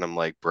haircut, and I'm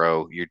like,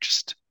 bro, you're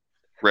just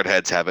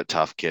redheads have it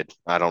tough, kid.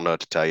 I don't know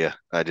what to tell you.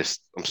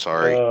 I'm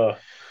sorry. Uh,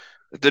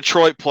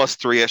 Detroit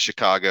 +3 at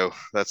Chicago.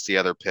 That's the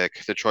other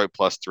pick. Detroit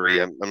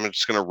 +3. I'm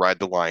just gonna ride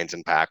the Lions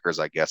and Packers,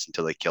 I guess,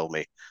 until they kill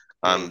me.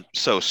 hmm. I'm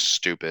so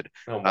stupid.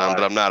 Oh But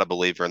my. I'm not a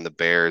believer in the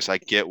Bears. I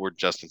get where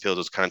Justin Fields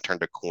has kind of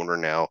turned a corner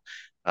now.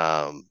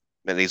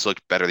 And he's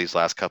looked better these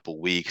last couple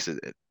weeks.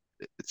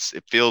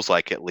 It feels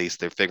like at least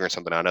they're figuring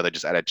something out. I know they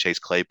just added Chase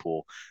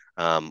Claypool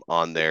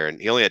on there, and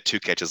he only had 2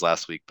 catches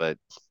last week, but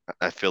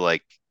I feel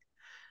like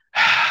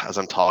as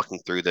I'm talking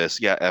through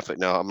this, yeah, F it.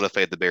 No, I'm going to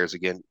fade the Bears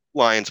again.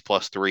 Lions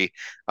 +3.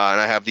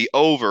 And I have the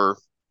over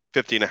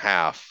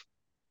 50.5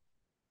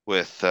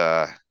 with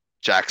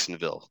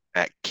Jacksonville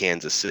at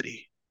Kansas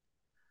City.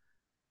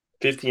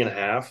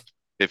 50.5.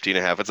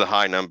 50.5. It's a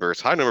high number.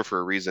 It's a high number for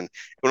a reason.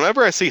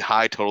 Whenever I see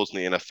high totals in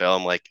the NFL,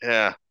 I'm like,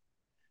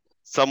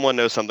 someone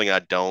knows something I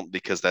don't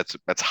because that's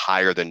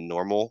higher than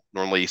normal.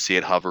 Normally you see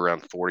it hover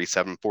around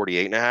 47,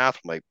 48.5.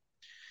 I'm like,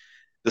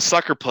 the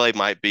sucker play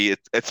might be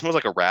it smells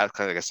like a rat,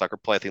 kind of like a sucker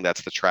play. I think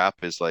that's the trap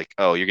is like,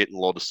 oh, you're getting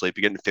lulled to sleep.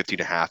 You're getting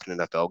 50.5 in an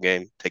NFL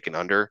game, taking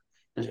under,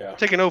 Yeah.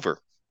 taking over.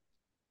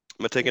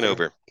 I'm taking Okay.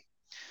 over.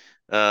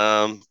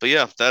 But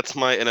yeah, that's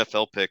my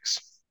NFL picks.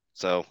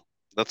 So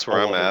that's I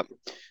where I'm love at.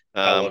 it.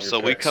 I love your So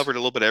we picks. covered a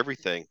little bit of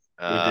everything.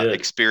 We did.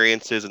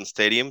 Experiences in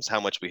stadiums,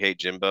 how much we hate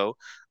Jimbo,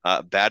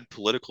 bad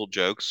political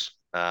jokes.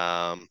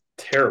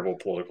 Terrible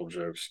political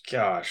jokes.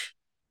 Gosh.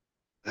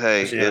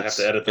 Hey, Actually, gonna have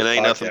to edit it this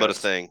ain't nothing but a podcast.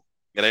 thing.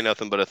 It ain't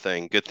nothing but a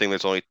thing. Good thing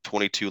there's only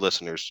 22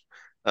 listeners.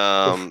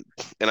 Um,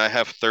 and I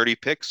have 30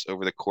 picks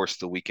over the course of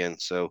the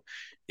weekend. So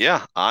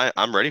yeah,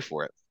 I'm ready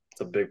for it. It's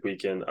a big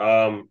weekend. Big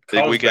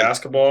College weekend.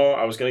 basketball.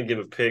 I was gonna give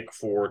a pick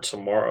for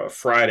tomorrow,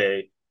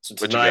 Friday. So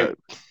What you tonight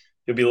got?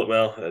 you'll be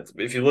well.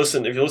 If you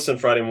listen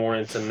Friday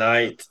morning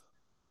tonight,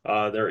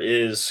 there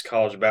is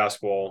college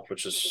basketball,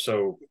 which is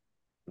so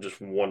just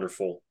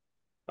wonderful.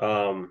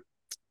 Um,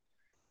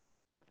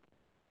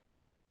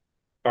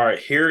 all right,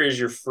 here is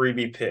your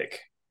freebie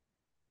pick.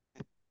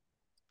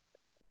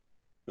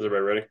 Is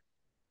everybody ready?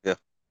 Yeah.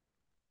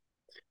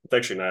 It's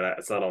actually not.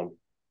 It's not on.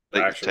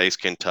 Like Actually, taste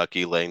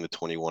Kentucky laying the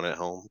 21 at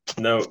home.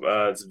 no.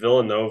 It's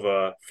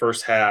Villanova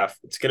first half.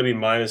 It's going to be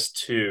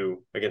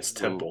 -2 against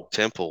Ooh, Temple.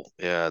 Temple.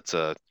 Yeah, it's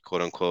a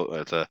quote unquote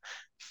it's a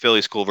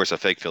Philly school versus a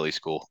fake Philly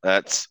school.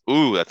 That's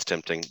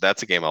tempting.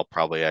 That's a game I'll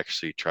probably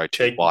actually try to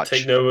Take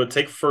watch. Nova.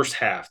 Take first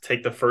half.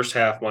 Take the first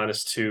half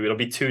 -2. It'll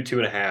be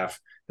 2.5.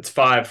 It's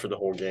 5 for the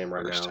whole game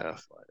right First now.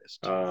 half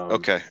 -2. Um,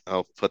 Okay,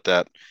 I'll put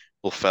that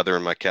little feather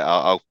in my cap.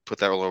 I'll put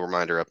that little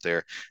reminder up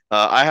there.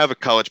 I have a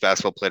college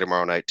basketball play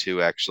tomorrow night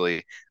too,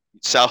 actually.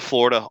 South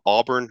Florida,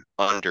 Auburn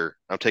under.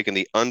 I'm taking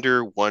the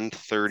under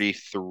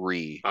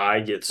 133.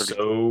 I get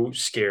so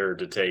scared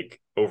to take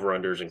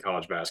over-unders in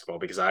college basketball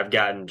because I've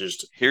gotten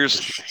just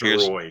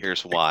destroyed.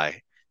 Here's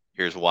why.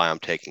 Here's why I'm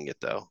taking it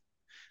though.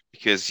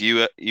 Because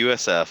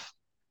USF,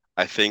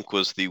 I think,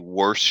 was the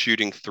worst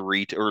shooting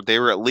three, or they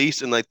were at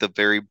least in like the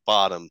very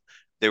bottom.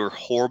 They were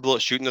horrible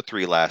at shooting the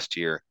three last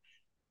year.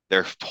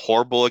 They're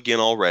horrible again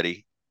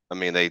already. I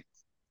mean, they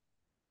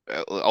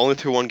only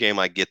through one game.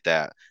 I get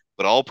that,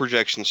 but all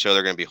projections show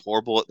they're going to be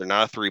horrible. They're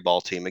not a three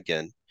ball team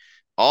again.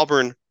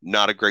 Auburn,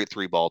 not a great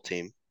three ball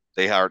team.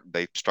 They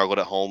struggled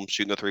at home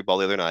shooting the three ball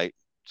the other night.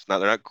 They're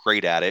not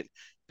great at it.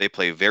 They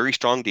play very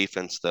strong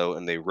defense though,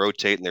 and they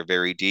rotate and they're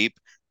very deep.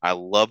 I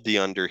love the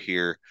under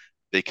here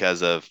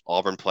because of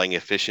Auburn playing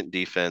efficient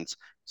defense.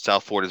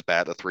 South Florida's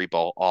bad at the three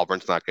ball.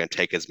 Auburn's not going to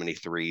take as many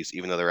threes,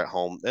 even though they're at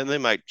home. And they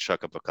might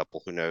chuck up a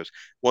couple. Who knows?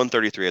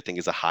 133, I think,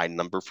 is a high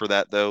number for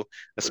that, though,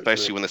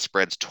 especially when the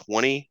spread's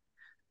 20.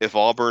 If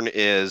Auburn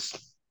is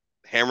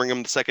hammering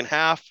them the second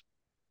half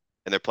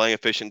and they're playing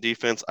efficient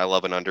defense, I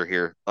love an under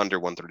here, under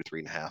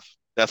 133.5.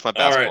 That's my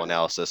All right, basketball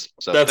analysis.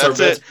 So that's our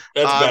that's it.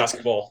 that's Um,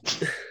 basketball.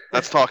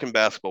 that's talking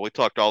basketball. We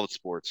talked all the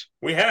sports.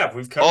 We've All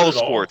covered the it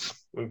all. sports.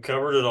 We've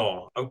covered it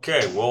all.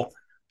 Okay, well,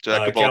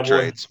 Jack of all Cowboy,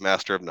 trades,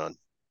 master of none.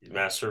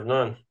 master of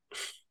none.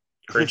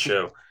 Great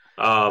show.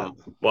 Yeah,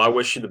 Well, I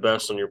wish you the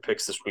best on your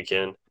picks this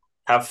weekend.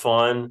 Have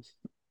fun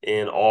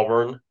in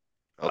Auburn.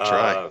 I'll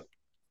try. Uh,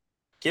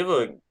 give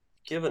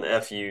an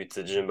FU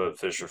to Jimbo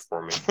Fischer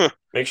for me.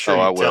 Make sure Oh,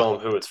 I you will. tell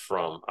him who it's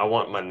from. I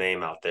want my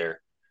name out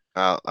there.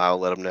 I'll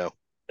let him know.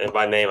 And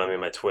by name, I mean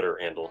my Twitter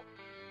handle.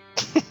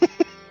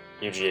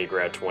 UGA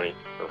grad 20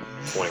 or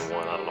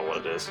 21. I don't know what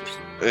it is.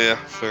 Yeah,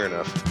 fair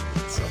enough.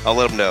 So, I'll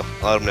let him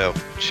know.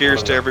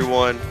 Cheers to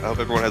everyone. I hope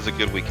everyone has a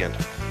good weekend.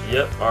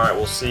 yep. All right.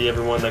 We'll see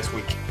everyone next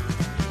week.